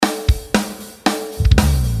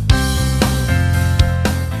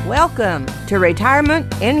Welcome to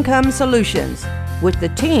Retirement Income Solutions with the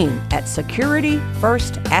team at Security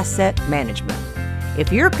First Asset Management.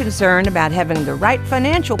 If you're concerned about having the right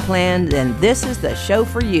financial plan, then this is the show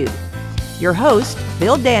for you. Your hosts,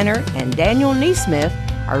 Bill Danner and Daniel Neesmith,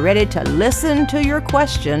 are ready to listen to your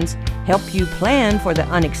questions, help you plan for the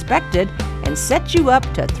unexpected, and set you up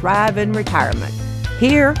to thrive in retirement.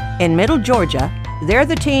 Here in Middle Georgia, they're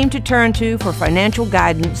the team to turn to for financial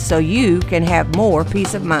guidance so you can have more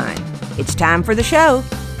peace of mind. It's time for the show.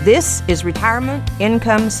 This is Retirement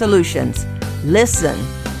Income Solutions. Listen,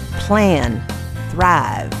 plan,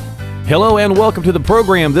 thrive. Hello and welcome to the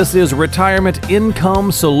program. This is Retirement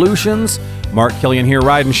Income Solutions. Mark Killian here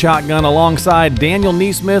riding shotgun alongside Daniel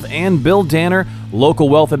Neesmith and Bill Danner, local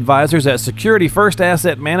wealth advisors at Security First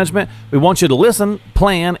Asset Management. We want you to listen,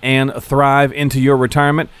 plan, and thrive into your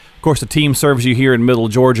retirement. Of course, the team serves you here in Middle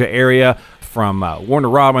Georgia area, from Warner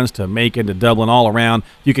Robins to Macon to Dublin, all around.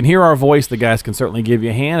 You can hear our voice. The guys can certainly give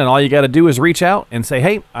you a hand, and all you got to do is reach out and say,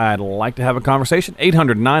 hey, I'd like to have a conversation.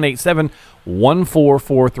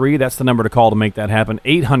 800-987-1443. That's the number to call to make that happen.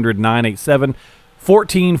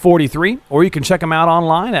 800-987-1443. Or you can check them out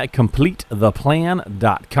online at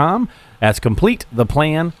CompleteThePlan.com. That's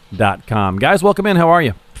CompleteThePlan.com. Guys, welcome in. How are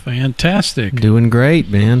you? Fantastic. Doing great,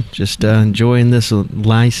 man. Just enjoying this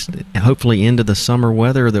nice, hopefully into the summer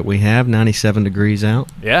weather that we have, 97 degrees out.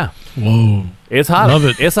 Yeah. Whoa. It's hot. Love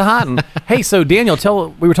it. It's a hot one. Hey, so Daniel,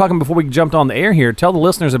 we were talking before we jumped on the air here. Tell the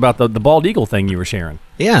listeners about the bald eagle thing you were sharing.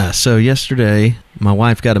 Yeah, so yesterday my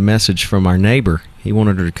wife got a message from our neighbor. He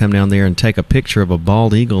wanted her to come down there and take a picture of a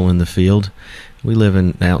bald eagle in the field. We live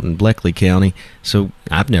out in Bleckley County, so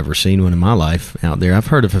I've never seen one in my life out there. I've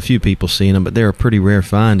heard of a few people seeing them, but they're a pretty rare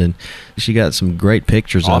find, and she got some great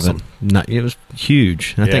pictures of it. It was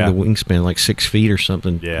huge. I think the wingspan like 6 feet or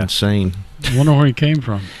something. Yeah. Insane. I wonder where he came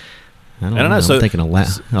from. I don't know. So, I'm thinking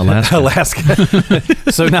Alaska.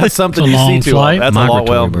 So not something you see too often. That's a lot.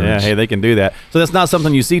 Well, birds. Yeah, hey, they can do that. So that's not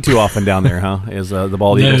something you see too often down there, huh? Is the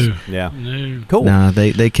bald eagles? Yeah. No. Cool. Nah,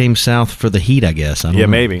 they came south for the heat, I guess. I don't know.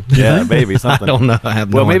 Maybe. Yeah, maybe something. I don't know. I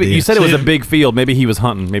have no maybe idea. you said it was a big field. Maybe he was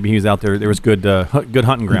hunting. Maybe he was out there. There was good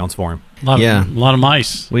hunting grounds for him. A lot of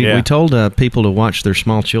mice. We told people to watch their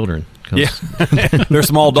small children. Yeah, they're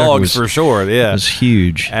small dogs for sure. Yeah, it was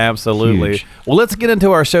huge. Absolutely. Huge. Well, let's get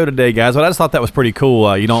into our show today, guys. But I just thought that was pretty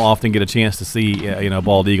cool. You don't often get a chance to see,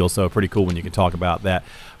 bald eagles, so pretty cool when you can talk about that.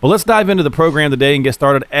 But let's dive into the program today and get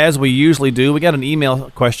started as we usually do. We got an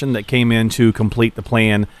email question that came in to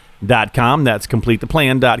CompleteThePlan.com. That's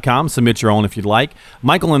CompleteThePlan.com. Submit your own if you'd like.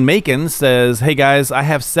 Michael in Macon says, hey guys, I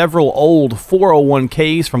have several old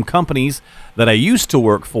 401ks from companies that I used to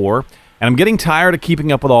work for, and I'm getting tired of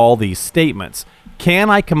keeping up with all these statements. Can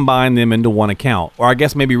I combine them into one account? Or I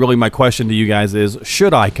guess maybe really my question to you guys is,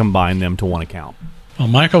 should I combine them to one account? Well,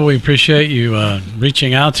 Michael, we appreciate you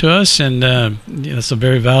reaching out to us, and that's a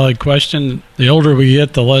very valid question. The older we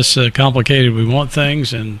get, the less complicated we want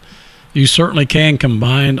things, and you certainly can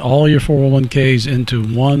combine all your 401ks into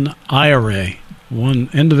one IRA, one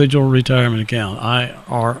individual retirement account,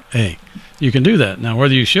 IRA. You can do that. Now,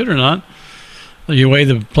 whether you should or not, you weigh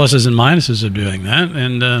the pluses and minuses of doing that.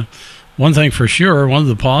 And one thing for sure, one of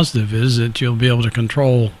the positive is that you'll be able to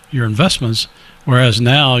control your investments, whereas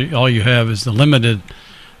now all you have is the limited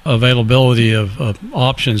availability of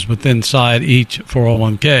options within inside each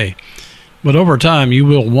 401k. But over time, you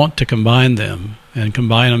will want to combine them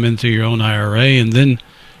into your own IRA, and then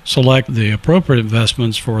select the appropriate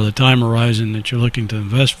investments for the time horizon that you're looking to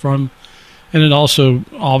invest from. And it also,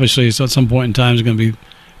 obviously, at some point in time is going to be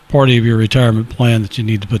part of your retirement plan that you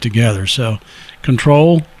need to put together. So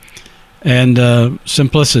control and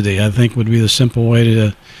simplicity, I think, would be the simple way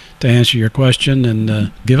to answer your question.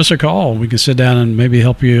 And give us a call. We can sit down and maybe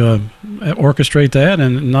help you orchestrate that.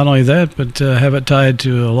 And not only that, but have it tied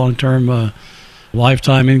to a long-term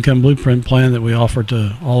lifetime income blueprint plan that we offer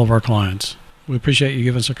to all of our clients. We appreciate you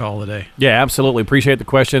giving us a call today. Yeah, absolutely. Appreciate the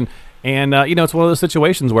question. And, it's one of those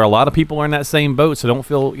situations where a lot of people are in that same boat, so don't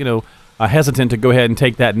feel, hesitant to go ahead and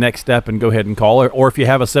take that next step and go ahead and call. Or if you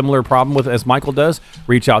have a similar problem with it as Michael does,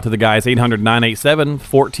 reach out to the guys,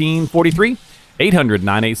 800-987-1443,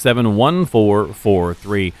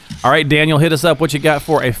 800-987-1443. All right, Daniel, hit us up. What you got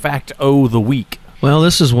for a fact o' the week? Well,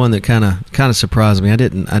 this is one that kind of surprised me. I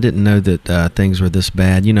didn't know that things were this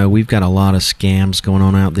bad. We've got a lot of scams going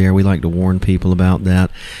on out there. We like to warn people about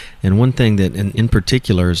that. And one thing that in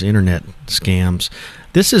particular is internet scams.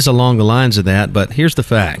 This is along the lines of that, but here's the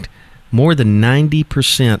fact. More than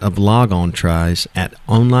 90% of log-on tries at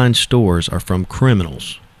online stores are from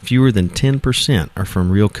criminals. Fewer than 10% are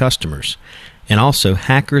from real customers. And also,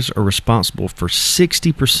 hackers are responsible for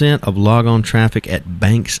 60% of log-on traffic at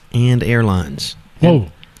banks and airlines. Whoa.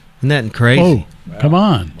 Isn't that crazy? Whoa. Come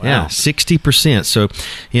on. Yeah, 60%. So,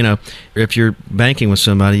 if you're banking with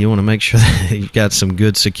somebody, you want to make sure that you've got some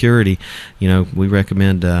good security. We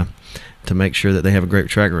recommend to make sure that they have a great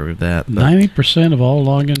track record of that. 90% of all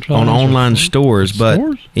login traffic on online stores, but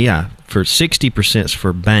stores? Yeah, for 60% is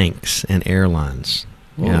for banks and airlines.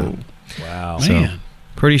 Whoa. Yeah. Wow. Man. So,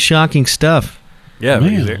 pretty shocking stuff. Yeah,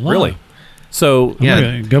 Man, really. So,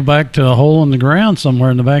 Yeah. Go back to a hole in the ground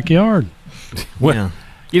somewhere in the backyard. well,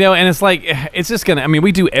 Yeah. and it's like, it's just going to,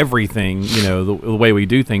 we do everything, the way we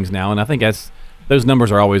do things now. And I think those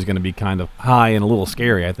numbers are always going to be kind of high and a little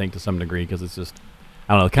scary, I think, to some degree, because it's just,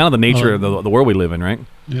 I don't know, kind of the nature of the world we live in, right?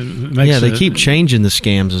 They keep changing the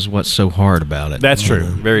scams is what's so hard about it. That's true.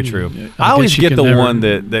 Very true. I I always guess you get can the never- one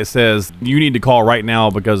that says you need to call right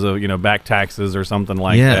now because of, back taxes or something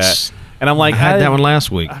like Yes. that. And I'm like, I had that one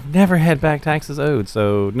last week. I've never had back taxes owed,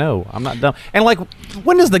 so no, I'm not dumb. And like,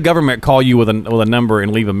 when does the government call you with a number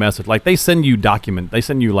and leave a message? Like, they send you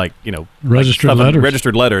Registered like letters.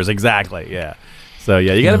 Registered letters, exactly. Yeah. So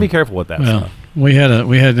yeah, you got to be careful with that. Well, stuff. we had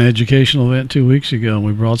an educational event 2 weeks ago, and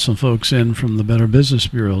we brought some folks in from the Better Business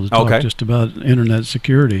Bureau to talk Okay. just about internet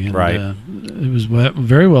security. And, Right. It was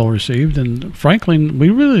very well received, and frankly,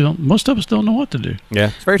 most of us don't know what to do.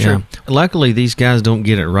 Yeah, it's very true. Yeah. Luckily, these guys don't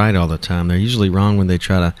get it right all the time. They're usually wrong when they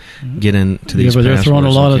try to get into these. But they're throwing a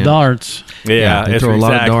passwords lot and of accounts. darts. Yeah, they it's throw a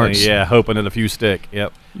lot of exactly, darts. Yeah, hoping that a few stick.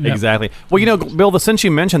 Yep. Yep. Exactly. Well, Bill, since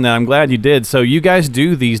you mentioned that, I'm glad you did. So you guys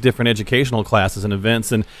do these different educational classes and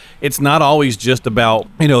events, and it's not always just about,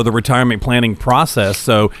 the retirement planning process.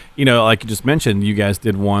 So, like you just mentioned, you guys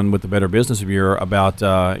did one with the Better Business Bureau about,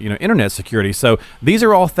 internet security. So these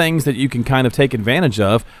are all things that you can kind of take advantage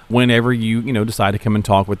of whenever you, decide to come and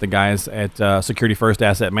talk with the guys at Security First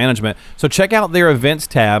Asset Management. So check out their events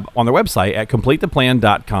tab on their website at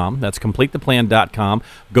CompleteThePlan.com. That's CompleteThePlan.com.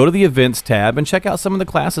 Go to the events tab and check out some of the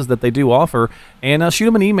classes that they do offer, and shoot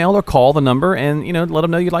them an email or call the number, and let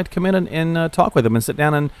them know you'd like to come in and talk with them and sit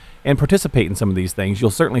down and participate in some of these things.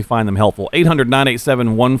 You'll certainly find them helpful.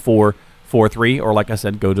 800-987-1443, or like I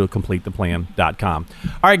said, go to CompleteThePlan.com.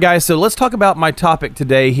 All right, guys, so let's talk about my topic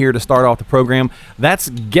today here to start off the program. That's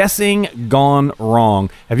guessing gone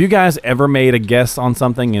wrong. Have you guys ever made a guess on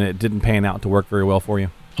something and it didn't pan out to work very well for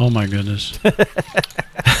you? Oh my goodness!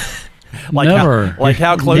 Never.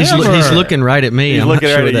 How close? He's looking right at me. He's I'm looking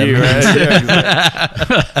not sure right what at you, that right? means.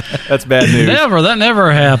 Yeah, exactly. That's bad news. That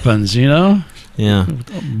never happens. Yeah.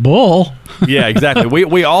 Bull. Yeah, exactly.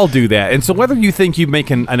 We all do that. And so whether you think you make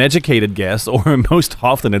an educated guess, or most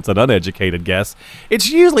often it's an uneducated guess, it's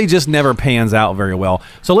usually just never pans out very well.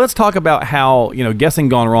 So let's talk about how, guessing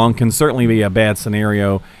gone wrong can certainly be a bad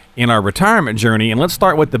scenario in our retirement journey. And let's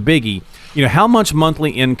start with the biggie. How much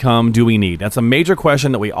monthly income do we need? That's a major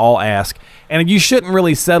question that we all ask. And you shouldn't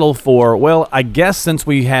really settle for, well, I guess since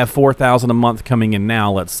we have $4,000 a month coming in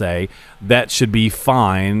now, let's say, that should be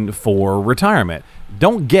fine for retirement.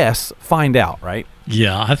 Don't guess, find out, right?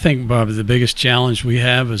 Yeah, I think, Bob, the biggest challenge we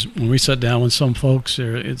have is when we sit down with some folks,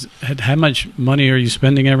 it's how much money are you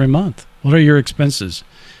spending every month? What are your expenses?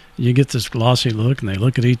 You get this glossy look, and they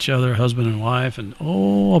look at each other, husband and wife, and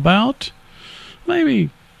about maybe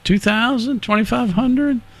 $2,000,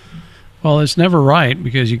 $2,500. Well, it's never right,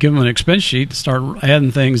 because you give them an expense sheet to start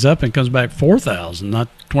adding things up, and it comes back $4,000, not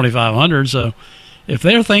 $2,500. So if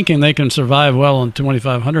they're thinking they can survive well on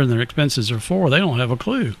 $2,500 and their expenses are $4,000, they don't have a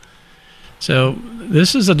clue. So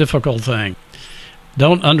this is a difficult thing.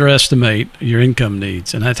 Don't underestimate your income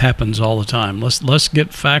needs, and that happens all the time. Let's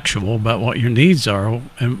get factual about what your needs are,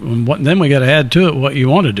 and then we got to add to it what you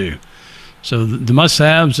want to do. So the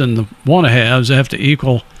must-haves and the want-to-haves have to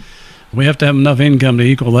equal. We have to have enough income to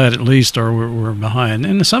equal that at least, or we're behind.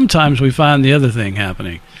 And sometimes we find the other thing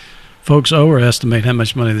happening. Folks overestimate how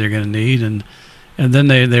much money they're going to need, and then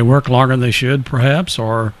they work longer than they should, perhaps,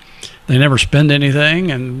 or they never spend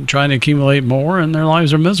anything and trying to accumulate more, and their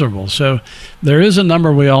lives are miserable. So there is a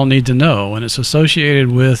number we all need to know, and it's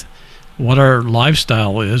associated with what our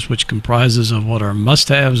lifestyle is, which comprises of what our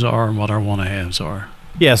must-haves are and what our want-to-haves are.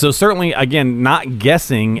 Yeah, so certainly, again, not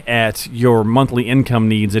guessing at your monthly income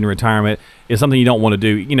needs in retirement is something you don't want to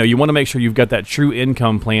do. You want to make sure you've got that true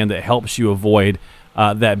income plan that helps you avoid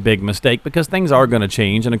that big mistake, because things are going to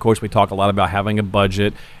change. And of course, we talk a lot about having a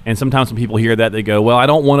budget. And sometimes when people hear that, they go, "Well, I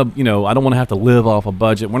don't want to, I don't want to have to live off a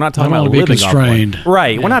budget." We're not talking about living constrained. off one.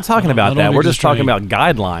 Right. Yeah. We're not talking about that. We're just talking constrained.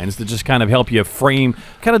 about guidelines that just kind of help you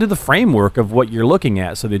do the framework of what you're looking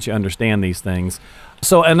at, so that you understand these things.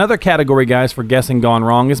 So another category, guys, for guessing gone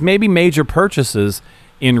wrong is maybe major purchases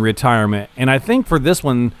in retirement. And I think for this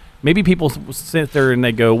one, maybe people sit there and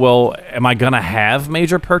they go, well, am I going to have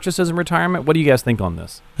major purchases in retirement? What do you guys think on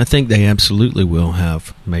this? I think they absolutely will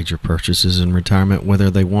have major purchases in retirement, whether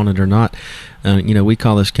they want it or not. We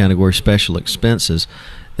call this category special expenses.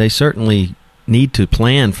 They certainly need to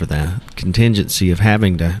plan for that contingency of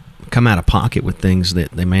having to come out of pocket with things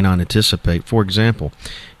that they may not anticipate. For example,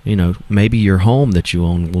 maybe your home that you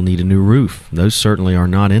own will need a new roof. Those certainly are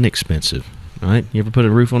not inexpensive, right? You ever put a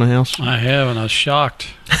roof on a house? I have, and I was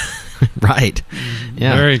shocked. Right.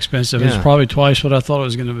 Yeah. Very expensive. Yeah. It's probably twice what I thought it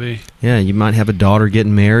was going to be. Yeah, you might have a daughter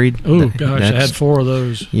getting married. Oh, gosh, I had 4 of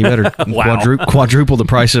those. You better quadruple the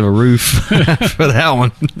price of a roof for that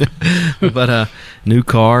one. But new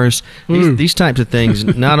cars, these types of things,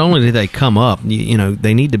 not only do they come up,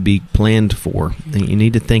 they need to be planned for. You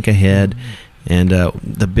need to think ahead. And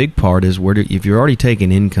the big part is if you're already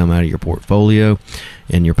taking income out of your portfolio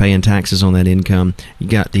and you're paying taxes on that income, you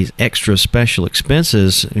got these extra special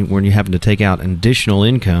expenses when you're having to take out additional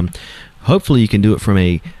income. Hopefully you can do it from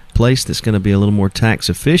a place that's going to be a little more tax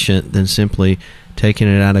efficient than simply taking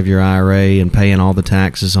it out of your IRA and paying all the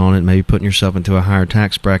taxes on it, maybe putting yourself into a higher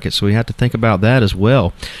tax bracket. So we have to think about that as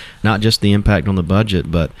well, not just the impact on the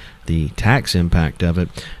budget, but the tax impact of it.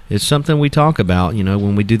 It's something we talk about.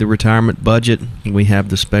 When we do the retirement budget, we have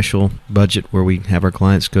the special budget where we have our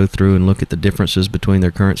clients go through and look at the differences between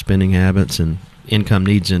their current spending habits and income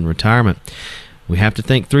needs in retirement. We have to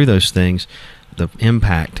think through those things, the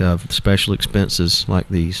impact of special expenses like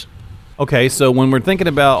these. Okay, so when we're thinking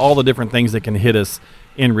about all the different things that can hit us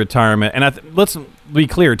in retirement, and let's be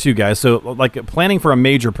clear too, guys. So, like, planning for a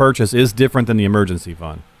major purchase is different than the emergency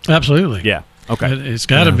fund. Absolutely. Yeah. Okay. It's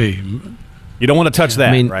got to be. You don't want to touch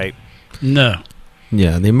that, right? No.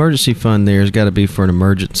 Yeah, the emergency fund there has got to be for an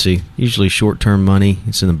emergency. Usually short-term money.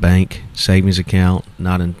 It's in the bank, savings account,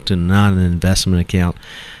 not an investment account.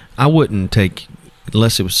 I wouldn't take,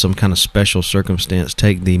 unless it was some kind of special circumstance,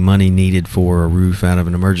 take the money needed for a roof out of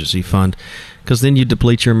an emergency fund, because then you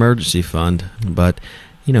deplete your emergency fund. But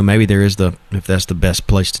maybe if that's the best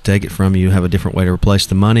place to take it from, you have a different way to replace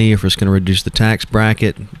the money. If it's going to reduce the tax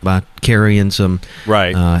bracket by carrying some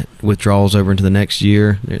withdrawals over into the next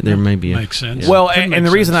year, there may be makes sense. Well, and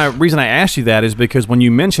the reason I asked you that is because when you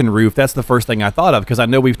mentioned roof, that's the first thing I thought of, because I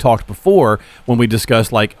know we've talked before when we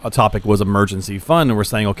discussed, like, a topic was emergency fund, and we're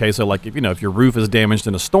saying, okay, so like if your roof is damaged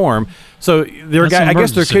in a storm, so I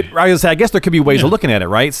guess there could be ways of looking at it,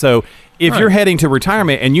 right? So if you're heading to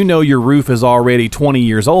retirement and your roof is already 20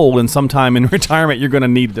 years old and sometime in retirement you're going to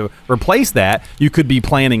need to replace that, you could be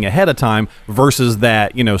planning ahead of time versus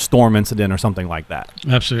that, storm incident or something like that.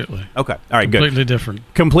 Absolutely. Okay. All right, good.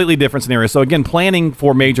 Completely different scenario. So again, planning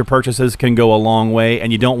for major purchases can go a long way,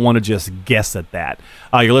 and you don't want to just guess at that.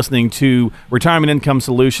 You're listening to Retirement Income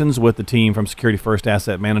Solutions with the team from Security First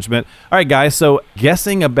Asset Management. All right, guys, so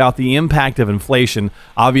guessing about the impact of inflation,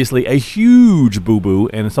 obviously a huge boo-boo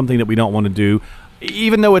and something that we don't want to do.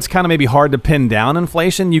 Even though it's kind of maybe hard to pin down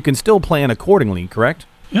inflation, you can still plan accordingly, correct?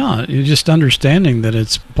 Yeah, you're just understanding that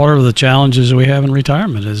it's part of the challenges we have in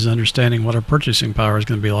retirement is understanding what our purchasing power is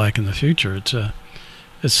going to be like in the future.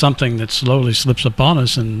 It's something that slowly slips upon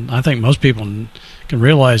us, and I think most people can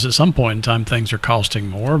realize at some point in time things are costing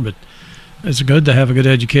more, but it's good to have a good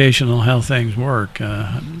education on how things work.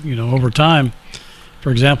 Over time,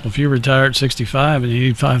 for example, if you retire at 65 and you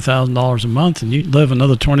need $5,000 a month and you live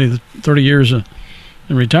another 20 to 30 years in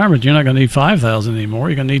retirement, you're not going to need $5,000 anymore.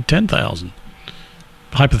 You're going to need $10,000.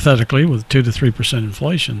 Hypothetically, with 2 to 3%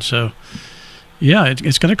 inflation. So, yeah,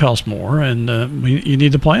 it's going to cost more, and you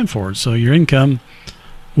need to plan for it. So your income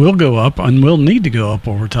will go up and will need to go up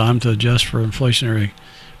over time to adjust for inflationary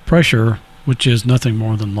pressure, which is nothing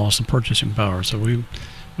more than loss of purchasing power. So we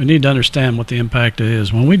need to understand what the impact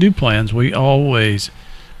is. When we do plans, we always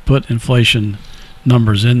put inflation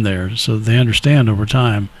numbers in there so they understand over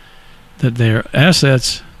time that their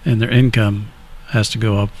assets and their income has to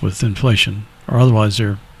go up with inflation, or otherwise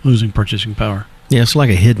they're losing purchasing power. Yeah, it's like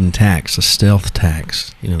a hidden tax, a stealth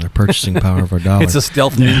tax. The purchasing power of our dollar. It's a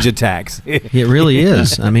stealth ninja tax. It really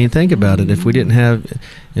is. I mean, think about it. If we didn't have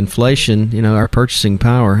inflation, our purchasing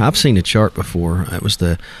power, I've seen a chart before. It was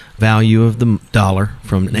the value of the dollar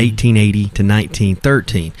from 1880 to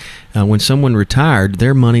 1913. When someone retired,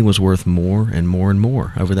 their money was worth more and more and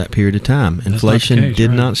more over that period of time. Inflation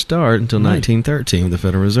did not start until 1913 with the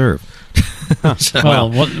Federal Reserve.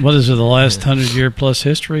 Well, what is it? The last 100-year plus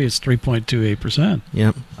history? It's 3.28%.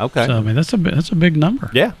 Yep. Okay. So I mean that's a big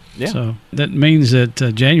number. Yeah. So that means that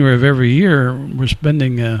January of every year we're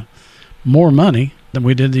spending more money than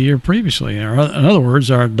we did the year previously. In other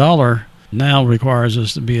words, our dollar now requires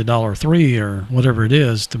us to be $1.03 or whatever it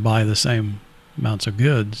is to buy the same amounts of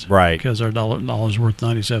goods, Right. Because our dollar's worth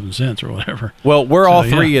 97 cents or whatever. Well, we're all So,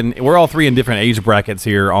 three in different age brackets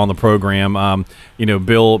here on the program.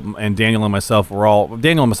 Bill and Daniel and myself are a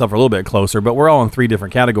little bit closer, but we're all in three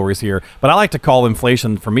different categories here. But I like to call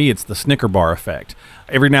inflation, for me, it's the Snicker bar effect.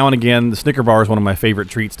 Every now and again, the Snicker bar is one of my favorite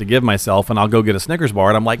treats to give myself, and I'll go get a Snickers bar,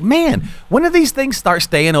 and I'm like, man, when do these things start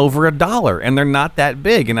staying over $1? And they're not that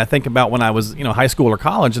big. And I think about when I was, high school or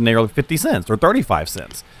college, and they were 50 cents or 35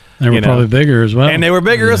 cents. They were probably bigger as well. And they were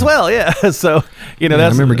bigger as well, yeah. So, I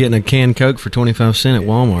remember getting a canned Coke for 25 cents at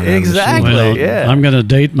Walmart. Exactly. Well, yeah. I'm going to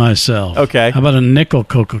date myself. Okay. How about a nickel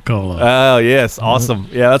Coca-Cola? Oh, yes. Awesome.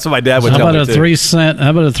 Yeah, that's what my dad would How tell about me, a 3 cent?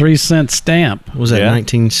 How about a 3 cent stamp? Was that Yeah.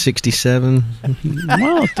 1967?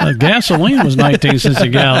 Well, gasoline was 19 cents a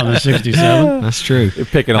gallon in '67. That's true. You're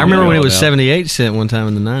picking on I remember me when it right was now. 78 cents one time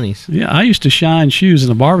in the 90s. Yeah, I used to shine shoes in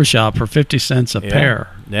the barbershop for 50 cents a pair.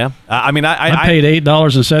 Yeah. I I paid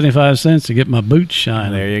 $8.75 to get my boots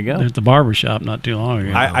shined. There you go. At the barbershop not too long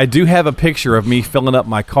ago. I do have a picture of me filling up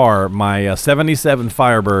my car, my 77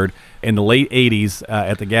 Firebird in the late 80s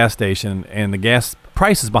at the gas station, and the gas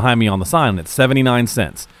price is behind me on the sign, and it's 79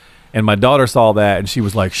 cents. And my daughter saw that, and she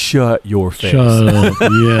was like, shut your face. Shut up.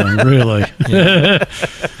 Yeah, really.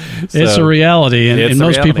 It's a reality. And, It's and a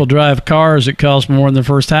most reality. people drive cars that cost more than their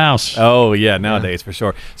first house. Oh, yeah, nowadays, for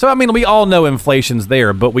sure. So, we all know inflation's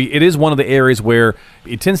there, but it is one of the areas where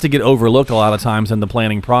it tends to get overlooked a lot of times in the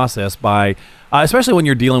planning process by, especially when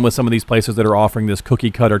you're dealing with some of these places that are offering this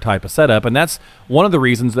cookie cutter type of setup. And that's one of the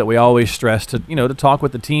reasons that we always stress to talk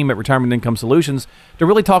with the team at Retirement Income Solutions, to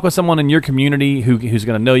really talk with someone in your community who's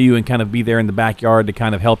going to know you and kind of be there in the backyard to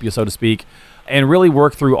kind of help you, so to speak, and really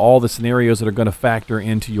work through all the scenarios that are going to factor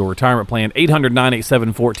into your retirement plan.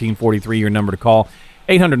 800-987-1443, your number to call.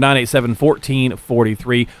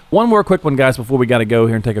 800-987-1443. One more quick one, guys, before we got to go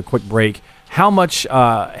here and take a quick break. How much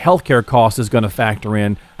healthcare cost is going to factor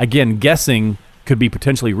in? Again, guessing could be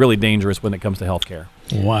potentially really dangerous when it comes to healthcare.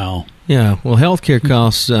 Wow. Yeah, well, healthcare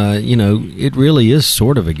costs, it really is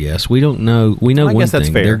sort of a guess. We don't know. We know I one guess that's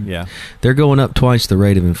thing. fair, They're going up twice the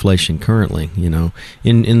rate of inflation currently.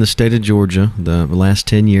 In the state of Georgia, the last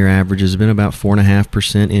 10-year average has been about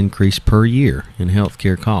 4.5% increase per year in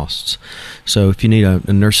healthcare costs. So if you need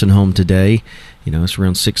a nursing home today, it's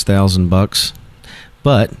around $6,000.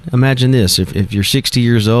 But imagine this, if you're 60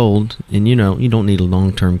 years old and you don't need a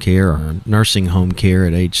long-term care or nursing home care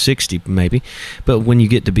at age 60 maybe, but when you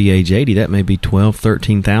get to be age 80, that may be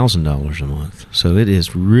 $12,000, $13,000 a month. So it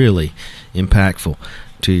is really impactful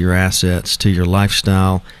to your assets, to your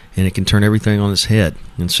lifestyle, and it can turn everything on its head.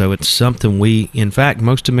 And so it's something in fact,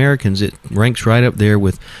 most Americans, it ranks right up there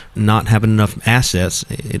with not having enough assets.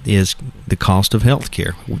 It is the cost of health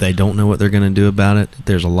care. They don't know what they're going to do about it.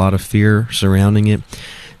 There's a lot of fear surrounding it.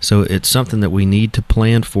 So it's something that we need to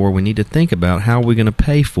plan for. We need to think about how we're going to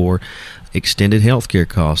pay for extended health care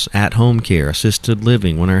costs, at-home care, assisted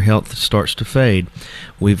living when our health starts to fade.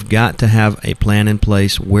 We've got to have a plan in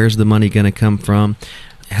place. Where's the money going to come from?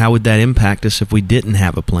 How would that impact us if we didn't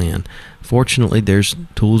have a plan? Fortunately, there's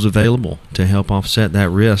tools available to help offset that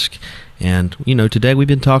risk. And, today we've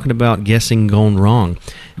been talking about guessing gone wrong.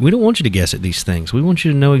 We don't want you to guess at these things. We want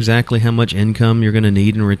you to know exactly how much income you're going to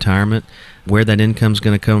need in retirement, where that income's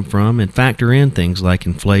going to come from, and factor in things like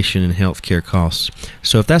inflation and healthcare costs.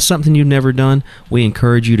 So if that's something you've never done, we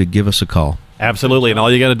encourage you to give us a call. Absolutely. And all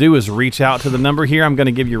you got to do is reach out to the number here I'm going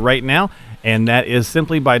to give you right now. And that is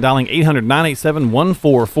simply by dialing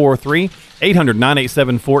 800-987-1443,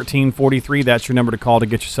 800-987-1443. That's your number to call to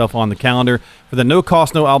get yourself on the calendar for the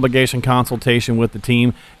no-cost, no-obligation consultation with the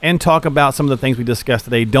team and talk about some of the things we discussed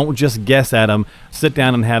today. Don't just guess at them. Sit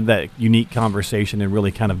down and have that unique conversation and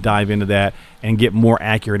really kind of dive into that and get more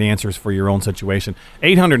accurate answers for your own situation.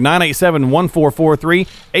 800-987-1443,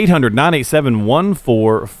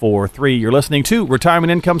 800-987-1443. You're listening to Retirement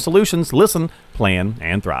Income Solutions. Listen, plan,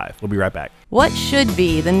 and thrive. We'll be right back. What should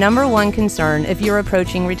be the number one concern if you're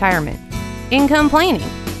approaching retirement? Income planning.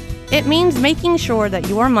 It means making sure that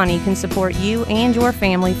your money can support you and your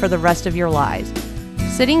family for the rest of your lives.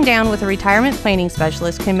 Sitting down with a retirement planning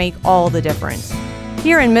specialist can make all the difference.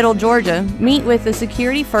 Here in Middle Georgia, meet with the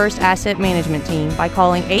Security First Asset Management team by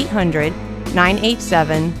calling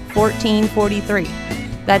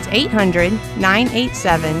 800-987-1443. That's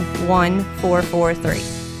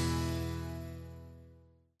 800-987-1443.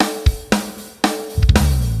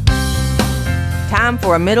 Time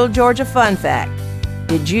for a Middle Georgia fun fact.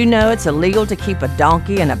 Did you know it's illegal to keep a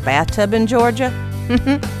donkey in a bathtub in Georgia?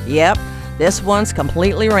 Yep, this one's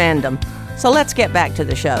completely random. So let's get back to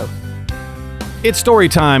the show. It's story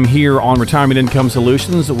time here on Retirement Income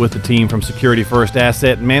Solutions with the team from Security First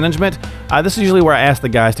Asset Management. This is usually where I ask the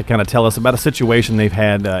guys to kind of tell us about a situation they've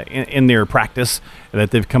had in their practice that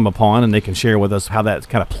they've come upon, and they can share with us how that's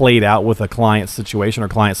kind of played out with a client situation or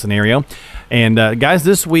client scenario. And guys,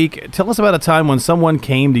 this week, tell us about a time when someone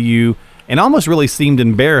came to you and almost really seemed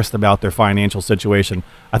embarrassed about their financial situation.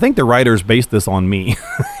 I think the writers based this on me.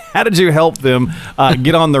 How did you help them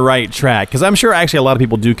get on the right track? Because I'm sure actually a lot of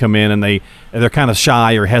people do come in and they're kind of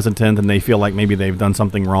shy or hesitant, and they feel like maybe they've done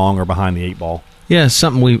something wrong or behind the eight ball. Yeah, it's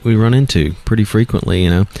something we run into pretty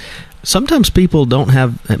frequently, Sometimes people don't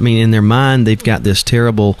have, in their mind, they've got this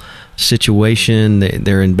terrible situation,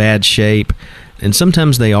 they're in bad shape, and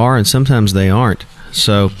sometimes they are and sometimes they aren't.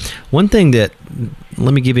 So one thing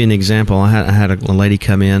let me give you an example. I had a lady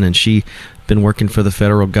come in, and she'd been working for the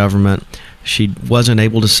federal government. She wasn't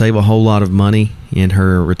able to save a whole lot of money in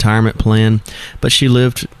her retirement plan, but she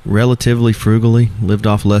lived relatively frugally, lived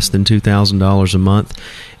off less than $2,000 a month.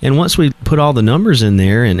 And once we put all the numbers in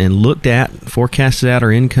there and forecasted out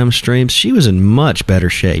her income streams, she was in much better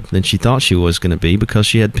shape than she thought she was going to be, because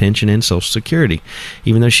she had pension and Social Security.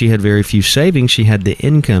 Even though she had very few savings, she had the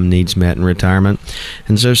income needs met in retirement.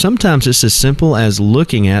 And so sometimes it's as simple as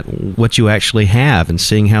looking at what you actually have and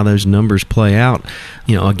seeing how those numbers play out,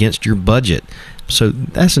 against your budget. So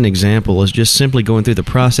that's an example, is just simply going through the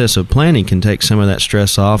process of planning can take some of that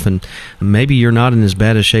stress off, and maybe you're not in as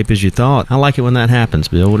bad a shape as you thought. I like it when that happens.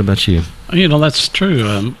 Bill, what about you? That's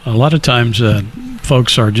true. A lot of times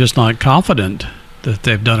folks are just not confident that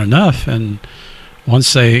they've done enough, and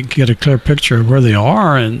once they get a clear picture of where they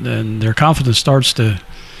are, and their confidence starts to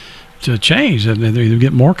change, and they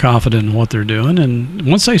get more confident in what they're doing, and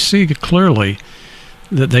once they see clearly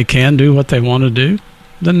that they can do what they want to do,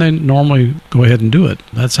 then they normally go ahead and do it.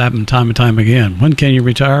 That's happened time and time again. When can you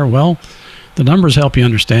retire? Well, the numbers help you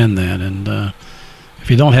understand that. And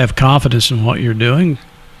if you don't have confidence in what you're doing,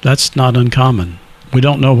 that's not uncommon. We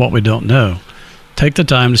don't know what we don't know. Take the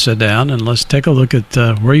time to sit down and let's take a look at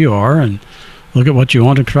where you are and look at what you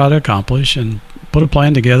want to try to accomplish and put a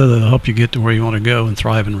plan together that'll help you get to where you want to go and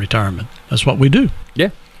thrive in retirement. That's what we do. Yeah.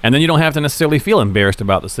 And then you don't have to necessarily feel embarrassed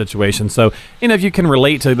about the situation. So, if you can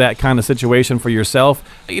relate to that kind of situation for yourself,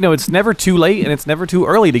 it's never too late and it's never too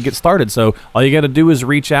early to get started. So all you got to do is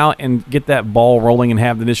reach out and get that ball rolling and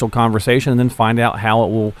have the initial conversation, and then find out how it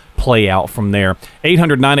will play out from there.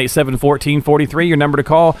 800-987-1443, your number to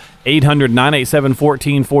call,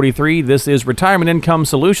 800-987-1443. This is Retirement Income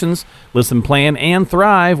Solutions. Listen, plan, and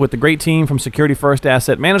thrive with the great team from Security First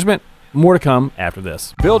Asset Management. More to come after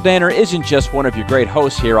this. Bill Danner isn't just one of your great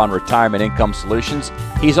hosts here on Retirement Income Solutions.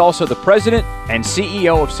 He's also the president and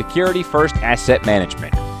CEO of Security First Asset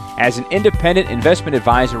Management. As an independent investment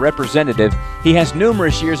advisor representative, he has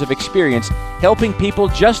numerous years of experience helping people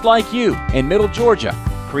just like you in Middle Georgia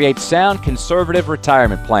create sound, conservative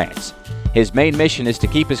retirement plans. His main mission is to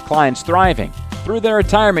keep his clients thriving through their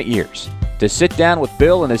retirement years. To sit down with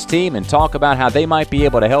Bill and his team and talk about how they might be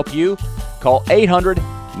able to help you, call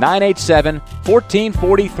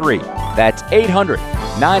 800-987-1443. That's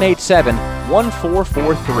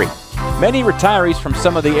 800-987-1443. Many retirees from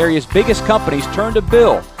some of the area's biggest companies turn to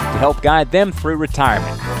Bill to help guide them through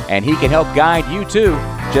retirement. And he can help guide you too.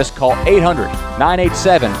 Just call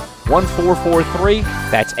 800-987-1443.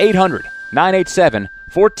 That's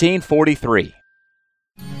 800-987-1443.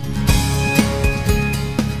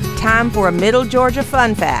 Time for a Middle Georgia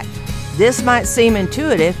fun fact. This might seem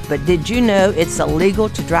intuitive, but did you know it's illegal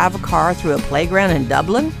to drive a car through a playground in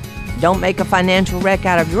Dublin? Don't make a financial wreck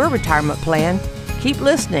out of your retirement plan. Keep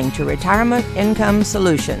listening to Retirement Income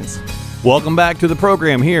Solutions. Welcome back to the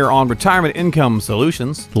program here on Retirement Income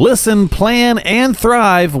Solutions. Listen, plan, and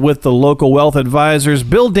thrive with the local wealth advisors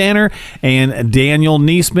Bill Danner and Daniel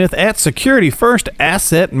Neesmith at Security First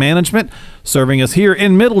Asset Management, serving us here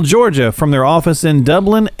in Middle Georgia from their office in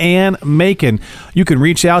Dublin and Macon. You can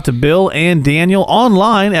reach out to Bill and Daniel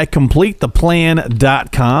online at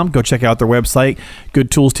CompleteThePlan.com. Go check out their website. Good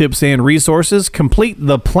tools, tips, and resources.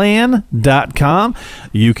 CompleteThePlan.com.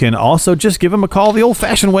 You can also just give them a call the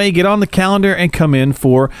old-fashioned way. Get on the calendar and come in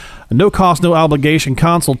for a no-cost, no-obligation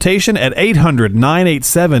consultation at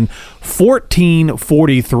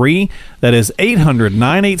 800-987-1443. That is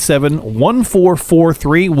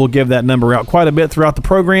 800-987-1443. We'll give that number out quite a bit throughout the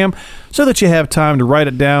program so that you have time to write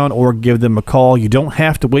it down or give them a call. You don't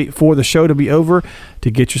have to wait for the show to be over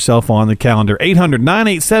to get yourself on the calendar.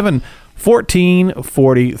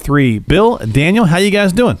 800-987-1443. Bill, Daniel, how you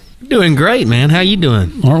guys doing? Doing great, man. How you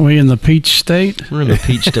doing? Aren't we in the peach state? We're in the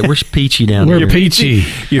peach state. We're peachy down We're here. peachy.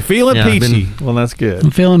 You're feeling peachy. Well, that's good.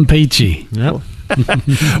 I'm feeling peachy. Yep.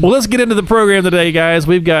 Well, let's get into the program today, guys.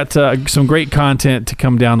 We've got some great content to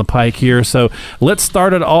come down the pike here. So let's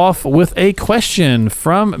start it off with a question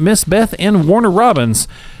from Miss Beth in Warner Robins.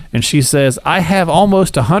 And she says, I have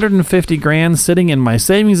almost $150,000 sitting in my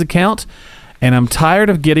savings account, and I'm tired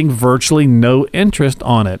of getting virtually no interest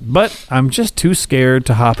on it. But I'm just too scared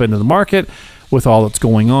to hop into the market with all that's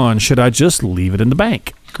going on. Should I just leave it in the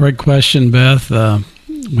bank? Great question, Beth.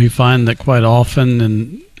 We find that quite often,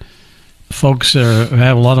 and folks have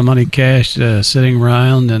a lot of money cash sitting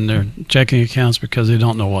around in their checking accounts because they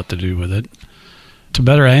don't know what to do with it. To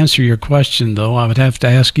better answer your question, though, I would have to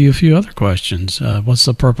ask you a few other questions. What's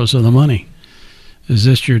the purpose of the money? Is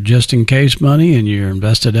this your just-in-case money and you're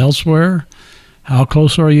invested elsewhere? How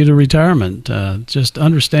close are you to retirement? Just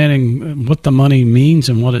understanding what the money means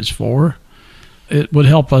and what it's for, it would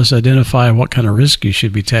help us identify what kind of risk you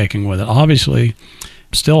should be taking with it. Obviously,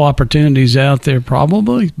 still opportunities out there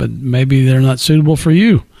probably, but maybe they're not suitable for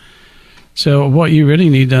you. So what you really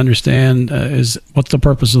need to understand is what the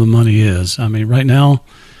purpose of the money is. I mean, right now,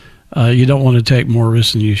 you don't want to take more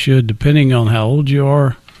risk than you should, depending on how old you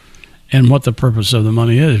are and what the purpose of the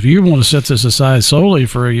money is. If you want to set this aside solely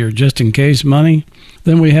for your just-in-case money,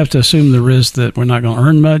 then we have to assume the risk that we're not going to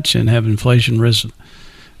earn much and have inflation risk,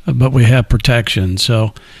 but we have protection.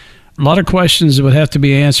 So a lot of questions that would have to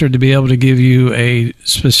be answered to be able to give you a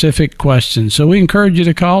specific question. So we encourage you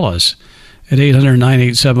to call us at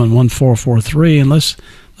 800-987-1443, and let's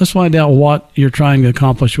find out what you're trying to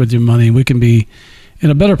accomplish with your money. We can be in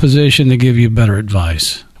a better position to give you better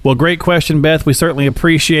advice. Well, great question, Beth. We certainly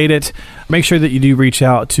appreciate it. Make sure that you do reach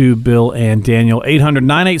out to Bill and Daniel.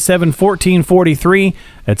 800-987-1443.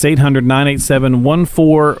 That's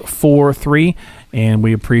 800-987-1443. And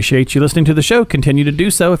we appreciate you listening to the show. Continue to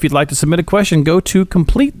do so. If you'd like to submit a question, go to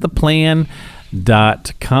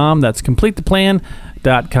CompleteThePlan.com. That's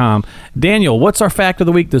CompleteThePlan.com. Daniel, what's our fact of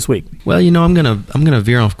the week this week? Well, I'm gonna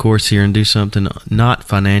veer off course here and do something not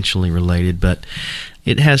financially related, but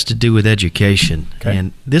it has to do with education. Okay.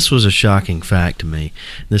 And this was a shocking fact to me.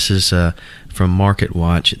 This is from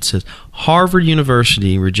MarketWatch. It says Harvard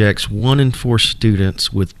University rejects 1 in 4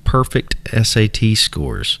 students with perfect SAT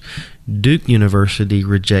scores. Duke University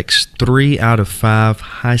rejects 3 out of 5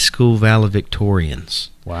 high school valedictorians.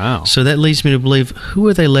 Wow. So that leads me to believe, who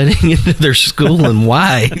are they letting into their school and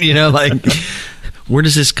why? Where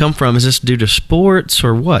does this come from? Is this due to sports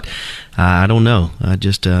or what? I don't know. I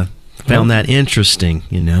just found that interesting.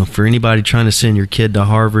 For anybody trying to send your kid to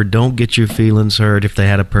Harvard, don't get your feelings hurt if they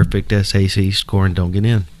had a perfect SAT score and don't get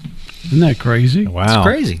in. Isn't that crazy? Wow. It's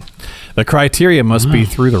crazy. The criteria must be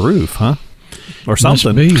through the roof, huh? Or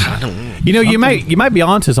something. Must be. I don't know. You might be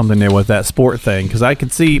onto something there with that sport thing, because I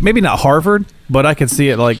could see, maybe not Harvard, but I could see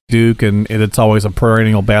it like Duke, and it's always a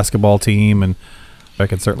perennial basketball team, and I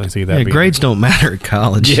can certainly see that. Yeah, grades don't matter at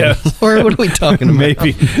college. Yeah. Or what are we talking about?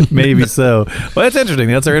 maybe so. Well, that's interesting.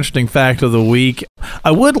 That's our interesting fact of the week. I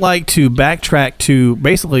would like to backtrack to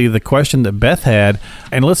basically the question that Beth had,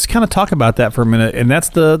 and let's kind of talk about that for a minute, and that's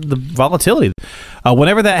the volatility.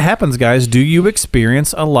 Whenever that happens, guys, do you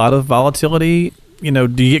experience a lot of volatility?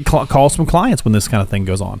 Do you get calls from clients when this kind of thing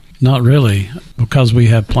goes on? Not really, because we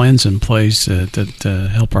have plans in place that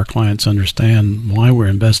help our clients understand why we're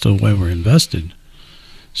invested the way we're invested.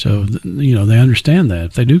 So, they understand that.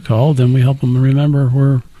 If they do call, then we help them remember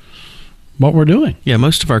what we're doing. Yeah,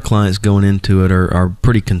 most of our clients going into it are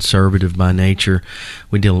pretty conservative by nature.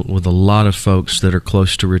 We deal with a lot of folks that are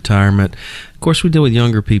close to retirement. Of course, we deal with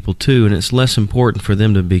younger people too, and it's less important for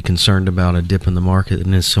them to be concerned about a dip in the market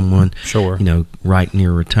than is someone, sure, right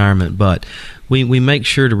near retirement. But we make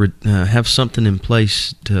sure to have something in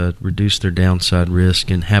place to reduce their downside risk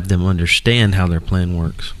and have them understand how their plan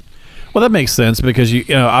works. Well, that makes sense, because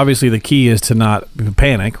obviously the key is to not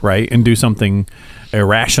panic, right, and do something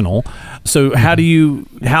irrational. So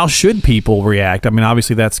how should people react? I mean,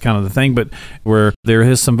 obviously that's kind of the thing, but where there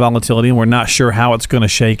is some volatility and we're not sure how it's going to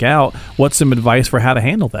shake out, what's some advice for how to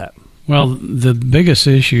handle that? Well, the biggest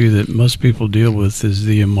issue that most people deal with is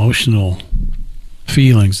the emotional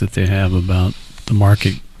feelings that they have about the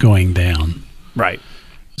market going down. Right.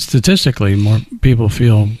 Statistically, more people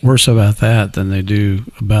feel worse about that than they do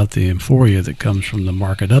about the euphoria that comes from the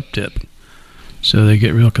market up dip. So they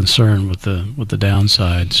get real concerned with the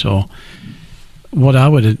downside. So what I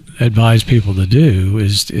would advise people to do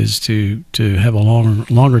is to have a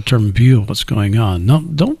longer term view of what's going on.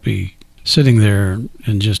 Don't be sitting there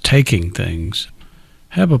and just taking things.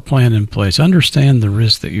 Have a plan in place. Understand the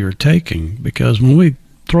risk that you're taking, because when we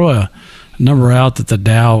throw a number out that the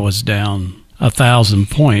Dow was down 1,000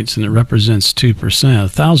 points and it represents 2%.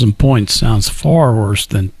 1,000 points sounds far worse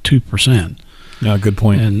than 2%. Yeah, good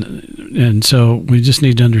point. And so we just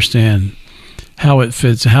need to understand how it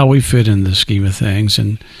fits, how we fit in the scheme of things.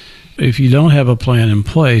 And if you don't have a plan in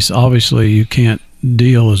place, obviously you can't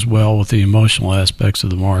deal as well with the emotional aspects of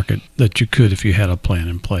the market that you could if you had a plan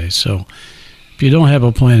in place. So if you don't have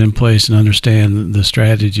a plan in place and understand the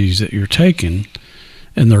strategies that you're taking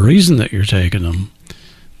and the reason that you're taking them,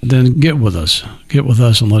 then get with us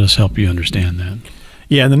and let us help you understand that.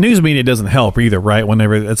 Yeah, and the news media doesn't help either, right?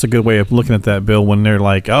 Whenever that's a good way of looking at that, Bill. When they're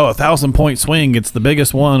like, "Oh, 1,000-point swing, it's the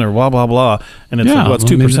biggest one," or blah blah blah, and it's like, well, it's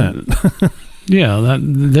 2%. Yeah,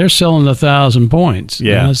 they're selling 1,000 points.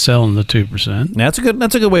 Yeah, they're not selling the 2%. That's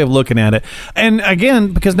a good way of looking at it. And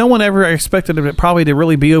again, because no one ever expected it probably to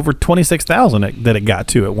really be over 26,000 that it got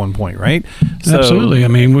to at one point, right? So, absolutely. I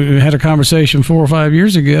mean, we had a conversation 4 or 5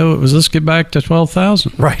 years ago. It was, let's get back to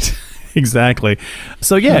 12,000. Right. Exactly.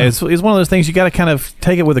 So yeah, it's one of those things you got to kind of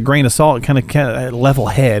take it with a grain of salt, kind of level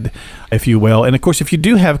head, if you will. And of course, if you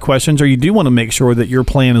do have questions or you do want to make sure that your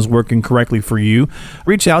plan is working correctly for you,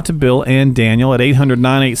 reach out to Bill and Daniel at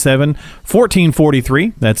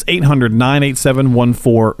 800-987-1443. That's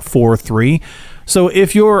 800-987-1443. So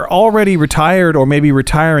if you're already retired or maybe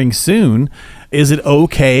retiring soon, is it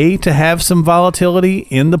okay to have some volatility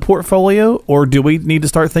in the portfolio, or do we need to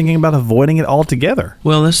start thinking about avoiding it altogether?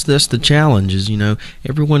 Well, that's the challenge is,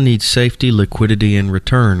 everyone needs safety, liquidity, and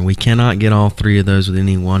return. We cannot get all three of those with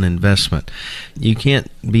any one investment. You can't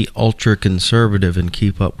be ultra conservative and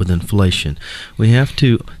keep up with inflation. We have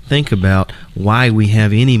to think about why we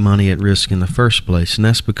have any money at risk in the first place, and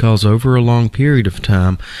that's because over a long period of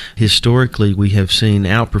time, historically, we have seen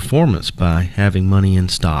outperformance by having money in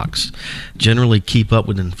stocks. Generally keep up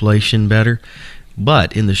with inflation better,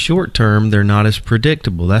 but in the short term, they're not as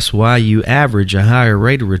predictable. That's why you average a higher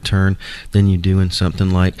rate of return than you do in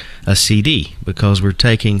something like a CD, because we're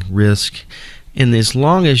taking risk. And as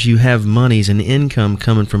long as you have monies and income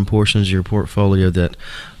coming from portions of your portfolio that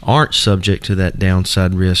aren't subject to that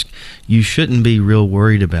downside risk, you shouldn't be real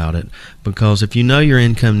worried about it, because if you know your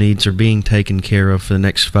income needs are being taken care of for the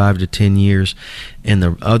next 5 to 10 years and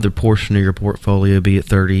the other portion of your portfolio, be it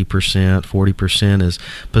 30%, 40%, is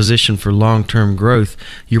positioned for long-term growth,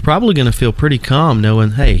 you're probably going to feel pretty calm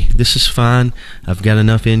knowing, hey, this is fine. I've got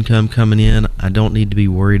enough income coming in. I don't need to be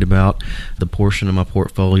worried about the portion of my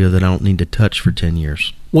portfolio that I don't need to touch for 10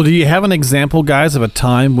 years. Well, do you have an example, guys, of a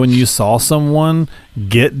time when you saw someone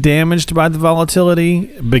get damaged by the volatility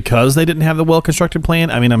because they didn't have the well-constructed plan?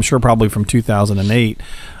 I mean, I'm sure probably from 2008,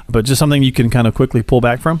 but just something you can kind of quickly pull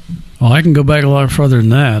back from? Well, I can go back a lot further than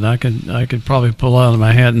that. I could probably pull out of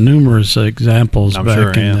my hat numerous examples in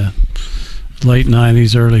the late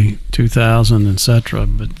 90s, early 2000, etc.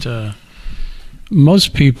 But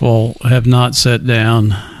most people have not sat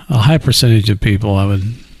down. A high percentage of people, I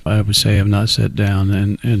would say, have not sat down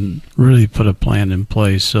and really put a plan in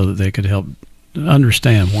place so that they could help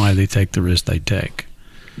understand why they take the risk they take.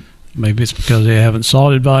 Maybe it's because they haven't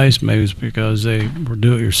sought advice. Maybe it's because they were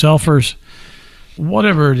do-it-yourselfers.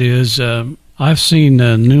 Whatever it is, I've seen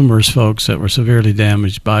numerous folks that were severely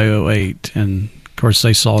damaged by 2008, and of course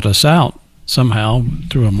they sought us out somehow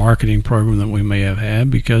through a marketing program that we may have had,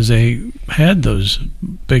 because they had those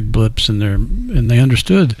big blips in there, and they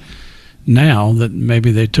understood now that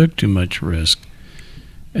maybe they took too much risk.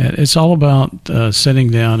 And it's all about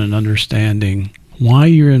sitting down and understanding why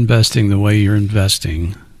you're investing the way you're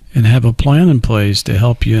investing, and have a plan in place to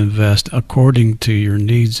help you invest according to your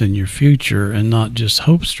needs and your future, and not just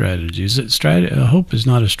hope strategies. Hope is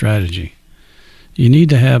not a strategy. You need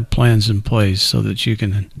to have plans in place so that you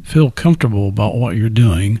can feel comfortable about what you're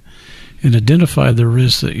doing and identify the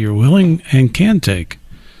risks that you're willing and can take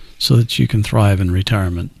so that you can thrive in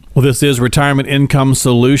retirement. Well, this is Retirement Income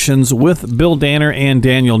Solutions with Bill Danner and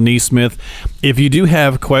Daniel Neesmith. If you do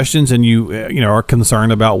have questions and you are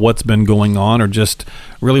concerned about what's been going on, or just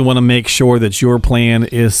really want to make sure that your plan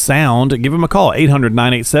is sound, give them a call,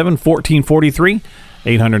 800-987-1443.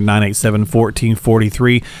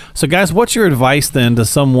 800-987-1443. So, guys, what's your advice then to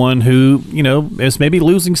someone who, is maybe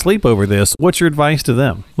losing sleep over this? What's your advice to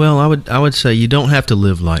them? Well, I would say you don't have to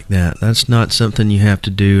live like that. That's not something you have to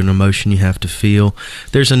do, an emotion you have to feel.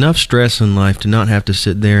 There's enough stress in life to not have to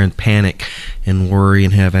sit there and panic and worry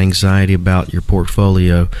and have anxiety about your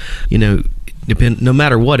portfolio. No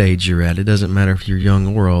matter what age you're at, it doesn't matter if you're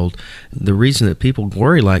young or old. The reason that people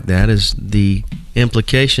worry like that is the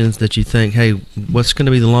implications that you think, hey, what's going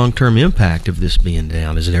to be the long-term impact of this being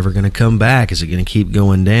down? Is it ever going to come back? Is it going to keep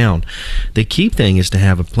going down? The key thing is to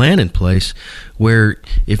have a plan in place where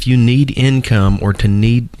if you need income or you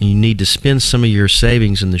need to spend some of your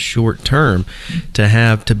savings in the short term,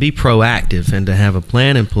 to be proactive and to have a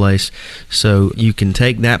plan in place so you can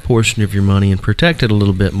take that portion of your money and protect it a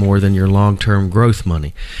little bit more than your long-term growth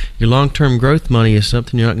money. Your long-term growth money is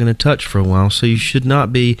something you're not going to touch for a while, so you should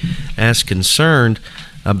not be as concerned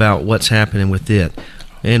about what's happening with it.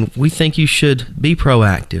 And we think you should be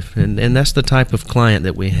proactive, and that's the type of client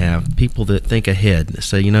that we have, people that think ahead, that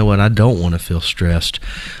say, you know what, I don't want to feel stressed.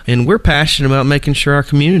 And we're passionate about making sure our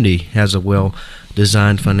community has a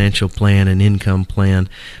well-designed financial plan and income plan.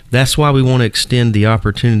 That's why we want to extend the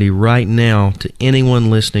opportunity right now to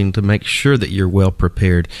anyone listening to make sure that you're well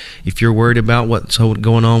prepared. If you're worried about what's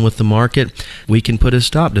going on with the market, we can put a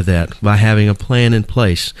stop to that by having a plan in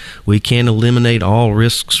place. We can't eliminate all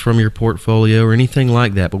risks from your portfolio or anything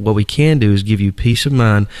like that, but what we can do is give you peace of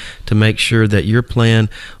mind to make sure that your plan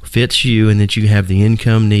fits you and that you have the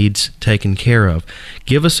income needs taken care of.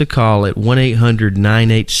 Give us a call at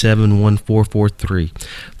 1-800-987-1443.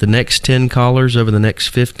 The next 10 callers over the next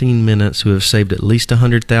 15 minutes who have saved at least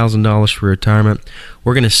 $100,000 for retirement,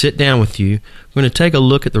 we're going to sit down with you. We're going to take a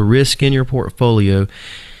look at the risk in your portfolio.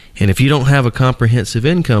 And if you don't have a comprehensive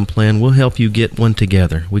income plan, we'll help you get one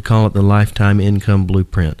together. We call it the Lifetime Income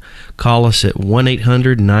Blueprint. Call us at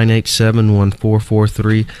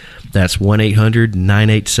 1-800-987-1443. That's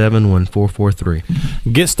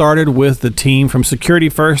 1-800-987-1443. Get started with the team from Security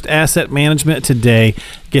First Asset Management today.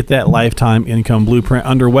 Get that Lifetime Income Blueprint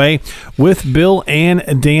underway with Bill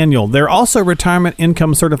and Daniel. They're also retirement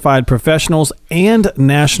income certified professionals and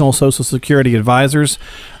National Social Security advisors.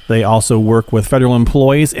 They also work with federal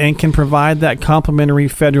employees and can provide that complimentary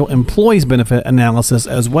federal employees benefit analysis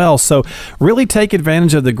as well. So really take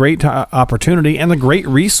advantage of the great opportunity and the great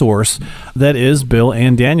resource that is Bill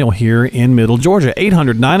and Daniel here in Middle Georgia.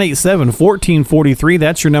 800-987-1443.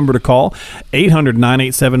 That's your number to call.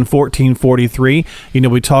 800-987-1443. You know,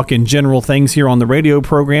 we talk in general things here on the radio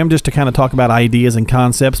program just to kind of talk about ideas and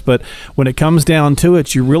concepts, but when it comes down to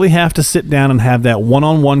it, you really have to sit down and have that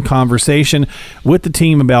one-on-one conversation with the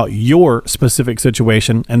team about your specific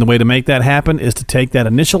situation, and the way to make that happen is to take that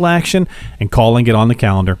initial action and call and get on the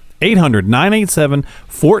calendar.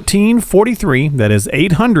 800-987-1443. That is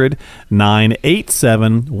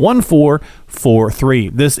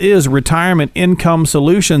 800-987-1443. This is Retirement Income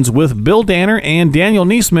Solutions with Bill Danner and Daniel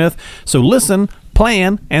Neesmith. So listen,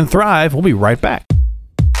 plan, and thrive. We'll be right back.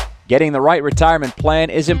 Getting the right retirement plan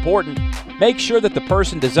is important. Make sure that the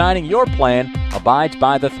person designing your plan abides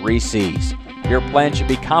by the 3 C's. Your plan should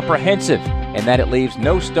be comprehensive and that it leaves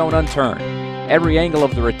no stone unturned. Every angle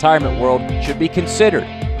of the retirement world should be considered,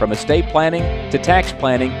 from estate planning to tax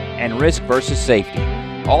planning and risk versus safety.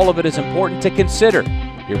 All of it is important to consider.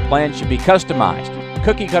 Your plan should be customized.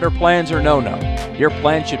 Cookie-cutter plans are no-no. Your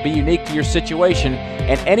plan should be unique to your situation,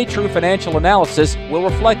 and any true financial analysis will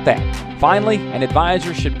reflect that. Finally, an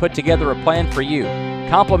advisor should put together a plan for you,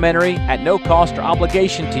 complimentary at no cost or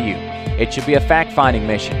obligation to you. It should be a fact-finding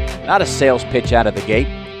mission, not a sales pitch out of the gate.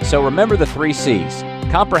 So remember the 3 C's: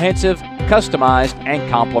 comprehensive, customized,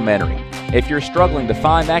 and complimentary. If you're struggling to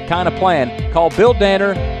find that kind of plan, call Bill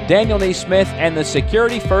Danner, Daniel Neesmith, and the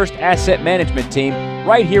Security First Asset Management team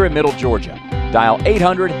right here in Middle Georgia. Dial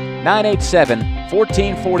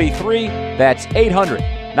 800-987-1443. That's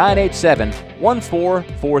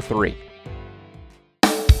 800-987-1443.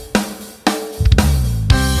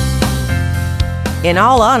 In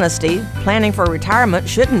all honesty, planning for retirement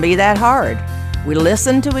shouldn't be that hard. We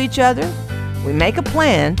listen to each other, we make a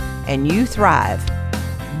plan, and you thrive.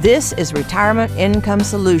 This is Retirement Income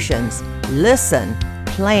Solutions. Listen,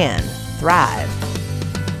 plan, thrive.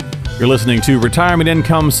 You're listening to Retirement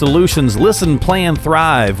Income Solutions. Listen, plan,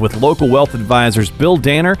 thrive with local wealth advisors Bill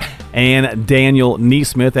Danner and Daniel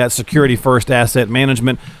Neesmith at Security First Asset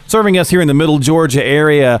Management, serving us here in the Middle Georgia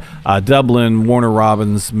area, Dublin, Warner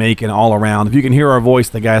Robins, Macon, all around. If you can hear our voice,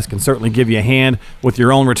 the guys can certainly give you a hand with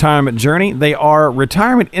your own retirement journey. They are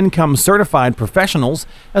retirement income certified professionals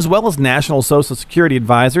as well as National Social Security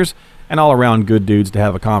advisors, and all around good dudes to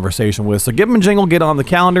have a conversation with. So give them a jingle, get on the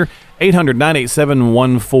calendar.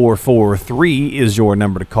 800-987-1443 is your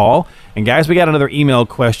number to call. And guys, we got another email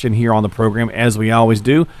question here on the program, as we always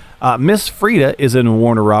do. Miss Frida is in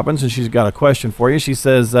Warner Robins, and she's got a question for you. She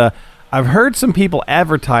says, I've heard some people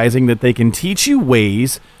advertising that they can teach you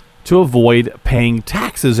ways to avoid paying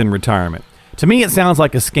taxes in retirement. To me, it sounds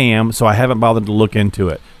like a scam, so I haven't bothered to look into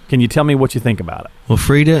it. Can you tell me what you think about it? Well,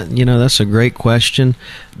 Frida, that's a great question.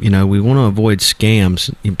 We want to avoid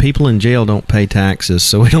scams. People in jail don't pay taxes,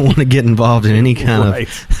 so we don't want to get involved in any kind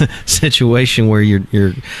of situation where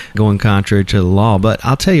you're going contrary to the law. But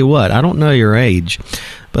I'll tell you what, I don't know your age,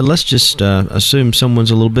 but let's just assume someone's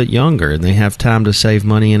a little bit younger and they have time to save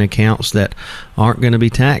money in accounts that aren't going to be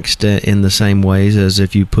taxed in the same ways as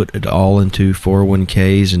if you put it all into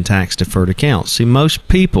 401ks and tax-deferred accounts. See, most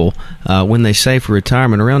people, when they save for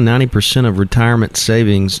retirement, around 90% of retirement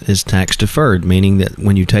savings is tax-deferred, meaning that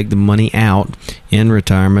when you take the money out in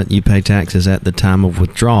retirement, you pay taxes at the time of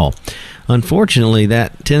withdrawal. Unfortunately,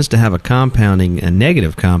 that tends to have a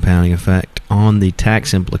negative compounding effect on the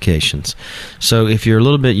tax implications. So if you're a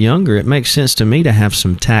little bit younger, it makes sense to me to have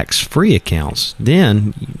some tax-free accounts.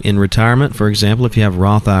 Then, in retirement, for example, if you have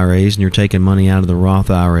Roth IRAs and you're taking money out of the Roth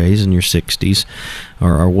IRAs in your 60s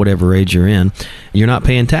or whatever age you're in, you're not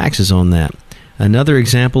paying taxes on that. Another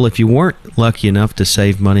example, if you weren't lucky enough to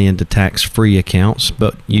save money into tax-free accounts,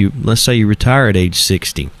 but let's say you retire at age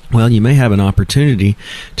 60, well, you may have an opportunity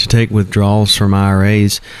to take withdrawals from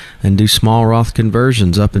IRAs and do small Roth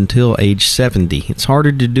conversions up until age 70. It's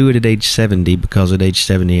harder to do it at age 70 because at age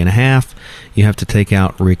 70 and a half, you have to take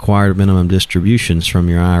out required minimum distributions from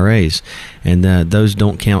your IRAs, and those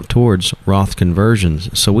don't count towards Roth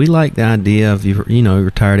conversions. So we like the idea of you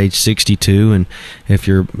retired at age 62, and if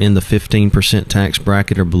you're in the 15% tax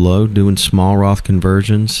bracket or below, doing small Roth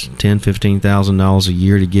conversions, $10,000, $15,000 a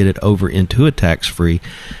year to get it over into a tax-free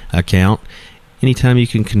account. Anytime you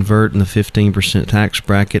can convert in the 15% tax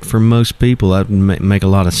bracket, for most people, that would make a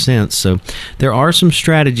lot of sense. So there are some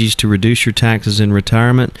strategies to reduce your taxes in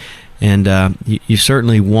retirement, and you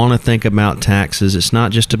certainly want to think about taxes. It's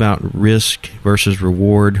not just about risk versus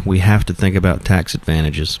reward. We have to think about tax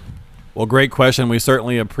advantages. Well, great question. We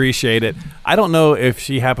certainly appreciate it. I don't know if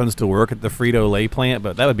she happens to work at the Frito-Lay plant,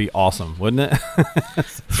 but that would be awesome, wouldn't it?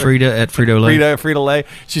 Frida at Frito-Lay? Frito-Lay.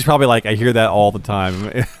 She's probably like, I hear that all the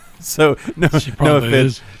time. So no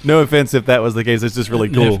offense. No offense if that was the case. It's just really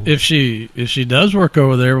cool. If she does work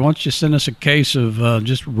over there, why don't you send us a case of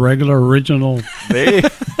just regular original? There you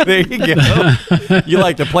go. You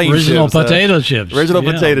like the plain original chips, potato chips. Original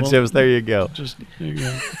potato chips. There you go. There you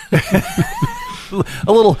go.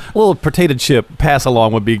 A little potato chip pass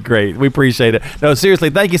along would be great. We appreciate it. No, seriously,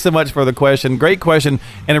 thank you so much for the question. Great question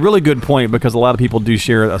and a really good point because a lot of people do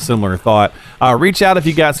share a similar thought. Reach out if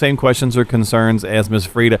you got same questions or concerns as Ms.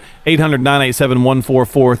 Frida.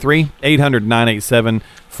 800-987-1443.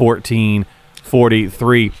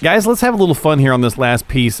 800-987-1443. Guys, let's have a little fun here on this last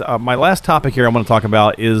piece. My last topic here I want to talk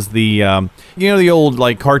about is the the old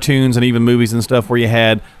like cartoons and even movies and stuff where you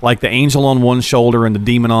had like the angel on one shoulder and the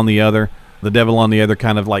demon on the other. The devil on the other,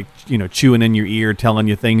 kind of like, chewing in your ear, telling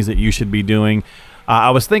you things that you should be doing. I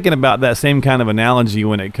was thinking about that same kind of analogy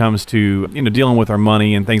when it comes to, dealing with our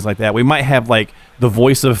money and things like that. We might have like the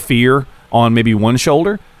voice of fear on maybe one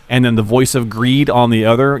shoulder and then the voice of greed on the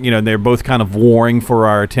other. They're both kind of warring for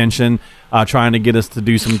our attention, trying to get us to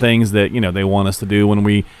do some things that, they want us to do when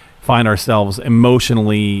we find ourselves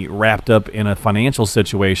emotionally wrapped up in a financial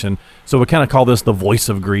situation. So we kind of call this the voice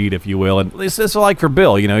of greed, if you will. And it's like for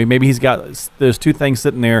Bill, maybe he's got, there's two things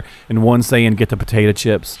sitting there and one saying get the potato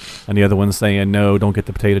chips and the other one saying no, don't get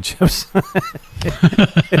the potato chips.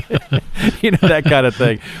 That kind of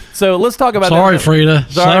thing. So let's talk about Sorry, that. Frida.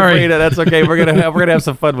 Sorry, Frida. That's okay. We're gonna have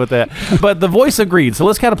some fun with that. But the voice of greed. So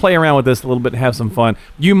let's kind of play around with this a little bit and have some fun.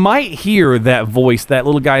 You might hear that voice, that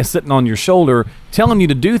little guy sitting on your shoulder, telling you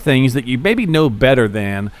to do things that you maybe know better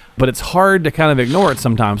than, but it's hard to kind of ignore it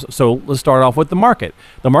sometimes. So let's start off with the market.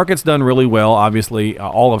 The market's done really well, obviously,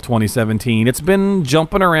 all of 2017. It's been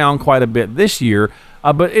jumping around quite a bit this year,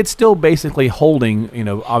 but it's still basically holding,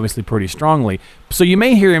 obviously pretty strongly. So you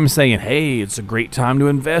may hear him saying, hey, it's a great time to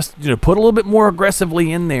invest, put a little bit more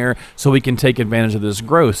aggressively in there so we can take advantage of this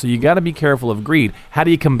growth. So you got to be careful of greed. How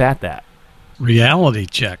do you combat that? Reality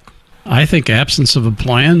check. I think absence of a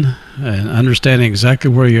plan and understanding exactly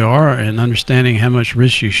where you are and understanding how much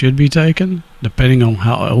risk you should be taking, depending on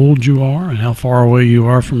how old you are and how far away you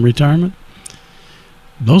are from retirement.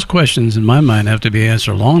 Those questions in my mind have to be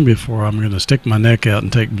answered long before I'm going to stick my neck out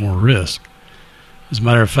and take more risk. As a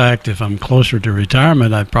matter of fact, if I'm closer to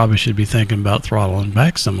retirement, I probably should be thinking about throttling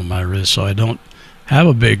back some of my risk so I don't have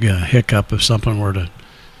a big hiccup if something were to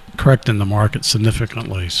correct in the market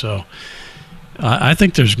significantly. So I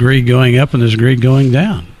think there's greed going up and there's greed going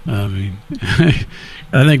down. I mean,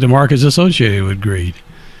 I think the market's associated with greed.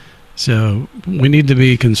 So we need to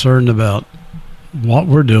be concerned about what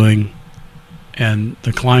we're doing and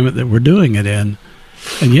the climate that we're doing it in.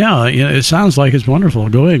 And it sounds like it's wonderful.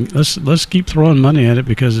 Let's keep throwing money at it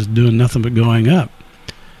because it's doing nothing but going up.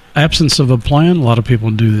 Absence of a plan, a lot of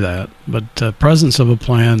people do that. But presence of a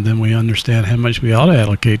plan, then we understand how much we ought to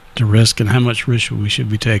allocate to risk and how much risk we should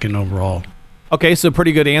be taking overall. Okay, so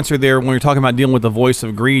pretty good answer there. When you're talking about dealing with the voice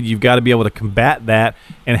of greed, you've got to be able to combat that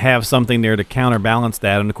and have something there to counterbalance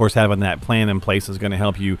that. And, of course, having that plan in place is going to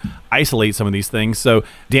help you isolate some of these things. So,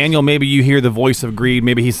 Daniel, maybe you hear the voice of greed.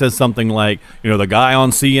 Maybe he says something like, the guy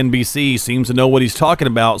on CNBC seems to know what he's talking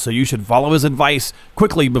about, so you should follow his advice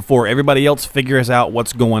quickly before everybody else figures out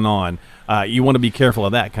what's going on. You want to be careful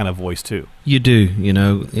of that kind of voice, too. You do.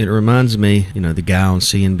 It reminds me, the guy on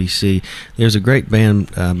CNBC. There's a great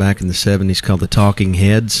band back in the 70s called the Talking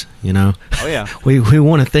Heads, Oh, yeah. We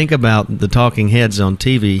want to think about the Talking Heads on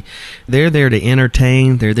TV. They're there to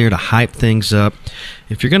entertain. They're there to hype things up.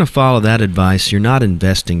 If you're going to follow that advice, you're not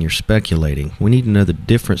investing, you're speculating. We need to know the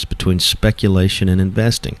difference between speculation and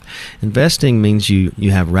investing. Investing means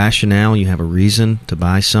you have rationale, you have a reason to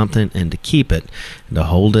buy something and to keep it, and to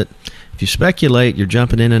hold it. If you speculate, you're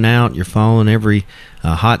jumping in and out, you're following every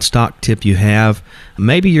hot stock tip you have.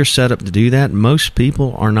 Maybe you're set up to do that. Most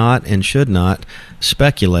people are not and should not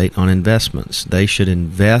speculate on investments. They should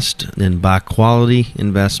invest and buy quality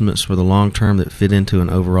investments for the long term that fit into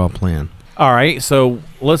an overall plan. All right, so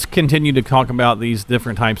let's continue to talk about these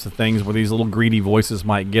different types of things where these little greedy voices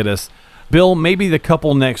might get us. Bill, maybe the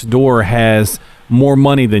couple next door has more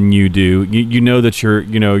money than you do. You know that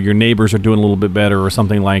your neighbors are doing a little bit better or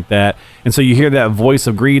something like that. And so you hear that voice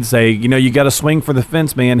of greed say, you got to swing for the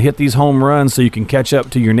fence, man, hit these home runs so you can catch up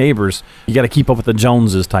to your neighbors. You got to keep up with the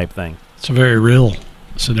Joneses type thing. It's a very real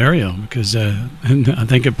scenario because and I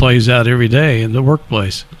think it plays out every day in the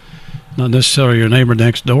workplace. Not necessarily your neighbor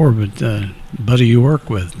next door, but buddy you work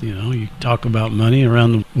with. You talk about money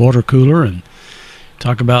around the water cooler and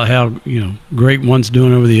talk about how great one's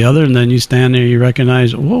doing over the other, and then you stand there, you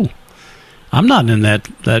recognize, whoa, I'm not in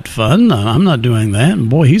that fund. I'm not doing that. And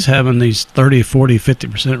boy, he's having these 30, 40,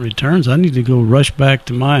 50% returns. I need to go rush back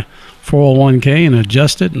to my 401k and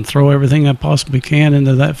adjust it and throw everything I possibly can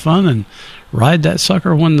into that fund and ride that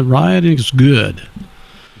sucker when the ride is good.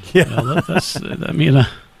 Yeah,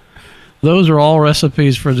 those are all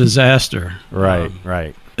recipes for disaster. Right,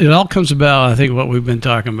 right. It all comes about, I think, what we've been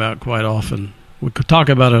talking about quite often. We could talk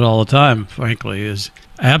about it all the time, frankly, is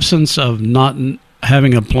absence of not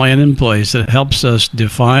having a plan in place that helps us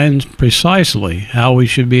define precisely how we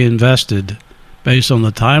should be invested based on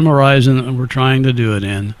the time horizon that we're trying to do it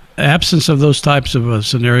in. Absence of those types of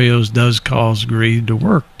scenarios does cause greed to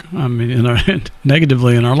work.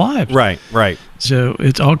 Negatively in our lives. Right, right. So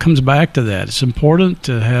it all comes back to that. It's important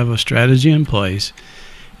to have a strategy in place,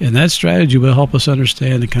 and that strategy will help us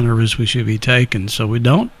understand the kind of risk we should be taking so we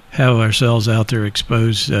don't have ourselves out there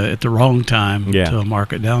exposed at the wrong time to a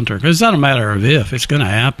market downturn. Because it's not a matter of if, it's going to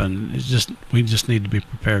happen. We just need to be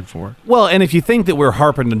prepared for it. Well, and if you think that we're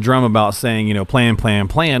harping the drum about saying,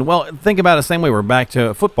 plan, well, think about it the same way. We're back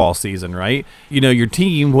to football season, right? Your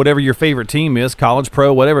team, whatever your favorite team is, college,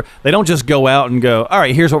 pro, whatever, they don't just go out and go, all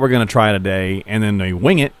right, here's what we're going to try today, and then they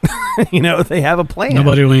wing it. They have a plan.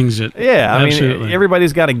 Nobody wings it. Yeah, absolutely.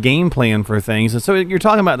 Everybody's got a game plan for things. And so you're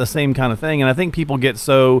talking about the same kind of thing, and I think people get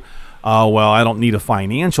so, I don't need a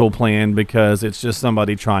financial plan because it's just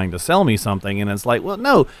somebody trying to sell me something. And it's like, well,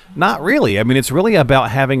 no, not really. It's really about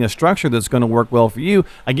having a structure that's going to work well for you.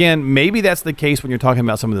 Again, maybe that's the case when you're talking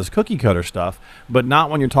about some of this cookie cutter stuff, but not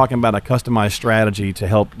when you're talking about a customized strategy to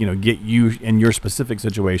help, get you in your specific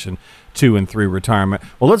situation to and through retirement.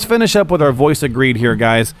 Well, let's finish up with our voice of greed here,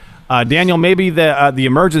 guys. Daniel, maybe the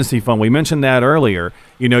emergency fund, we mentioned that earlier.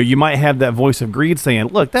 You might have that voice of greed saying,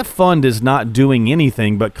 look, that fund is not doing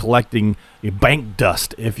anything but collecting bank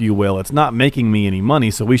dust, if you will. It's not making me any money,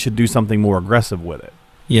 so we should do something more aggressive with it.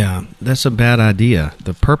 Yeah, that's a bad idea.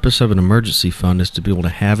 The purpose of an emergency fund is to be able to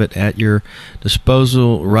have it at your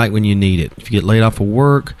disposal right when you need it. If you get laid off of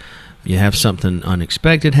work, you have something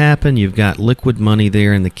unexpected happen, you've got liquid money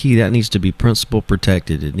there, and the key, that needs to be principal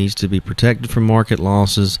protected. It needs to be protected from market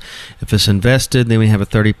losses. If it's invested, then we have a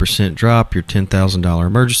 30% drop. Your $10,000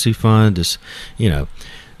 emergency fund is,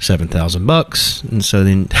 $7,000. And so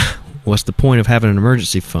then what's the point of having an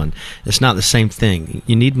emergency fund? It's not the same thing.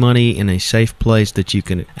 You need money in a safe place that you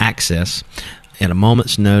can access at a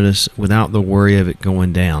moment's notice without the worry of it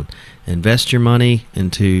going down. Invest your money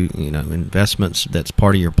into investments that's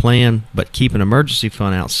part of your plan, but keep an emergency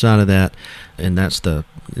fund outside of that, and that's the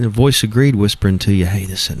voice of greed whispering to you, hey,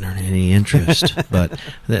 this isn't earning any interest. But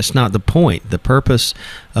that's not the point. The purpose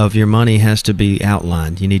of your money has to be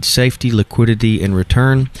outlined. You need safety, liquidity, and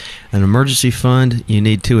return. An emergency fund, you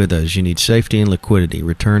need two of those. You need safety and liquidity.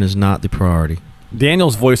 Return is not the priority.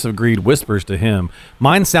 Daniel's voice of greed whispers to him.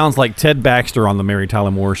 Mine sounds like Ted Baxter on the Mary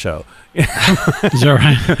Tyler Moore Show. Is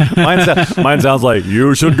that right? Mine sounds like,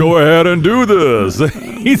 you should go ahead and do this.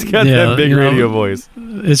 He's got that big radio voice.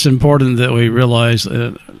 It's important that we realize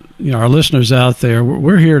our listeners out there,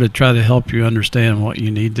 we're here to try to help you understand what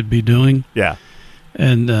you need to be doing. Yeah.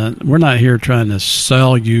 And we're not here trying to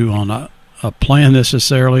sell you on a plan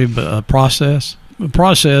necessarily, but a process. The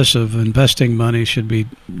process of investing money should be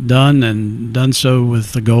done so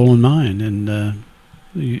with the goal in mind, and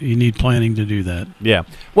you need planning to do that. Yeah.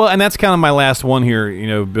 Well, and that's kind of my last one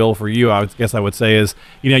here, Bill, for you, I guess I would say is,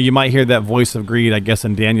 you might hear that voice of greed, I guess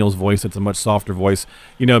in Daniel's voice, it's a much softer voice.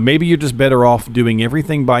 Maybe you're just better off doing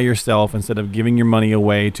everything by yourself instead of giving your money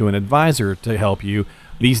away to an advisor to help you.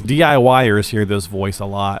 These DIYers hear this voice a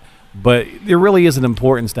lot, but there really is an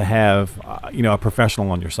importance to have, a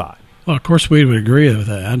professional on your side. Well, of course, we would agree with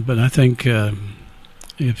that, but I think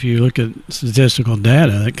if you look at statistical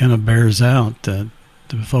data, that kind of bears out the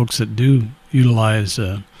folks that do utilize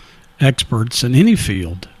experts in any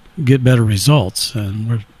field get better results. And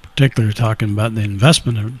we're particularly talking about the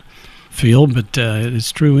investment field, but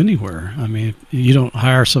it's true anywhere. I mean, you don't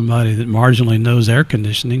hire somebody that marginally knows air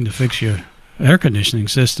conditioning to fix your air conditioning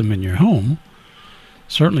system in your home.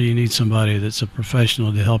 Certainly you need somebody that's a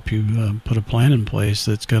professional to help you put a plan in place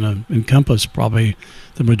that's going to encompass probably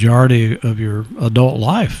the majority of your adult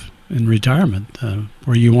life in retirement,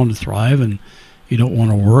 where you want to thrive and you don't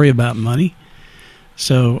want to worry about money.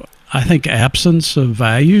 So I think absence of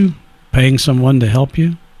value, paying someone to help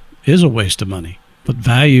you, is a waste of money. But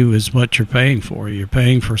value is what you're paying for. You're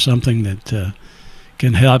paying for something that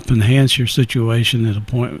can help enhance your situation at a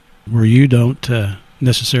point where you don't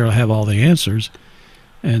necessarily have all the answers,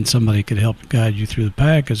 and somebody could help guide you through the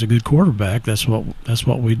pack. As a good quarterback, that's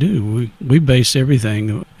what we do. We base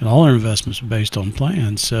everything, and all our investments are based on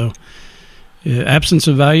plans. So absence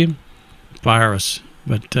of value, fire us.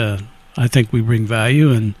 But I think we bring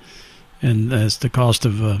value, and that's the cost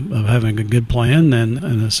of having a good plan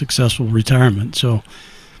and a successful retirement. So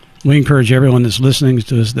we encourage everyone that's listening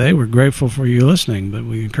to us today. We're grateful for you listening, but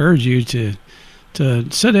we encourage you to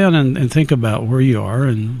sit down and think about where you are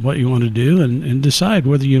and what you want to do, and decide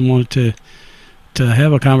whether you want to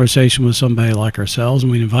have a conversation with somebody like ourselves,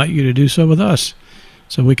 and we invite you to do so with us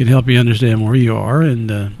so we can help you understand where you are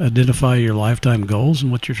and identify your lifetime goals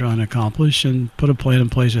and what you're trying to accomplish, and put a plan in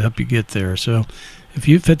place to help you get there. So if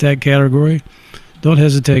you fit that category, don't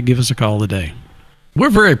hesitate, give us a call today. We're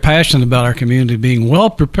very passionate about our community being well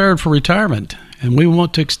prepared for retirement, and we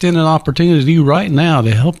want to extend an opportunity to you right now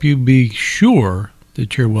to help you be sure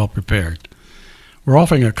that you're well prepared. We're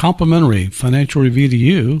offering a complimentary financial review to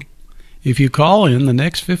you if you call in the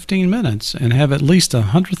next 15 minutes and have at least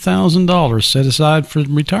 $100,000 set aside for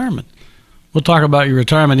retirement. We'll talk about your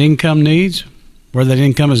retirement income needs, where that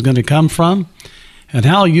income is going to come from, and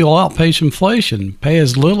how you'll outpace inflation, pay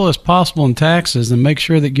as little as possible in taxes, and make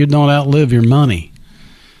sure that you don't outlive your money.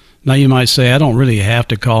 Now you might say, I don't really have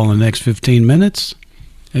to call in the next 15 minutes.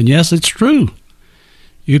 And yes, it's true.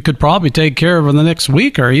 You could probably take care of it in the next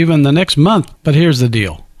week or even the next month. But here's the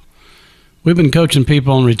deal. We've been coaching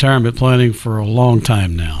people on retirement planning for a long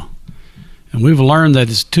time now. And we've learned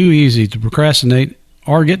that it's too easy to procrastinate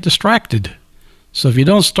or get distracted. So if you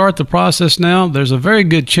don't start the process now, there's a very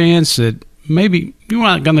good chance that maybe you're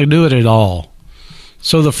not going to do it at all.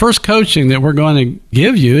 So the first coaching that we're going to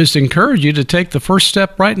give you is to encourage you to take the first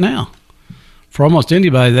step right now. For almost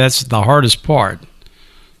anybody, that's the hardest part.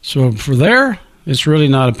 So for there, it's really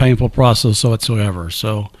not a painful process whatsoever.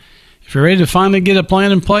 So if you're ready to finally get a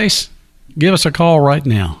plan in place, give us a call right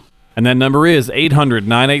now. And that number is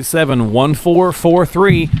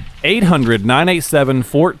 800-987-1443,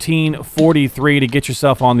 800-987-1443 to get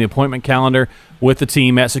yourself on the appointment calendar with the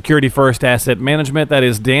team at Security First Asset Management. That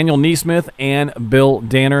is Daniel Neesmith and Bill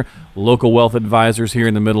Danner, local wealth advisors here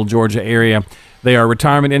in the Middle Georgia area. They are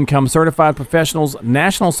retirement income certified professionals,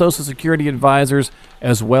 national Social Security advisors,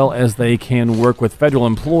 as well as they can work with federal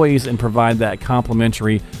employees and provide that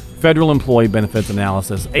complimentary federal employee benefits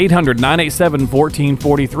analysis.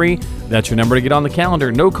 800-987-1443. That's your number to get on the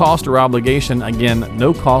calendar. No cost or obligation. Again,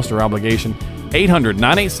 no cost or obligation.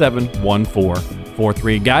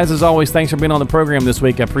 800-987-1443. Guys, as always, thanks for being on the program this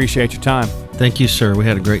week. I appreciate your time. Thank you, sir. We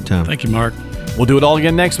had a great time. Thank you, Mark. We'll do it all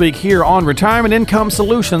again next week here on Retirement Income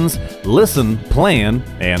Solutions. Listen, plan,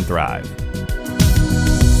 and thrive.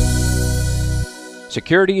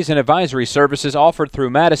 Securities and advisory services offered through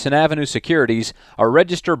Madison Avenue Securities, a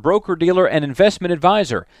registered broker-dealer and investment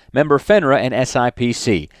advisor, member FINRA and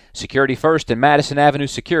SIPC. Security First and Madison Avenue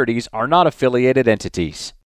Securities are not affiliated entities.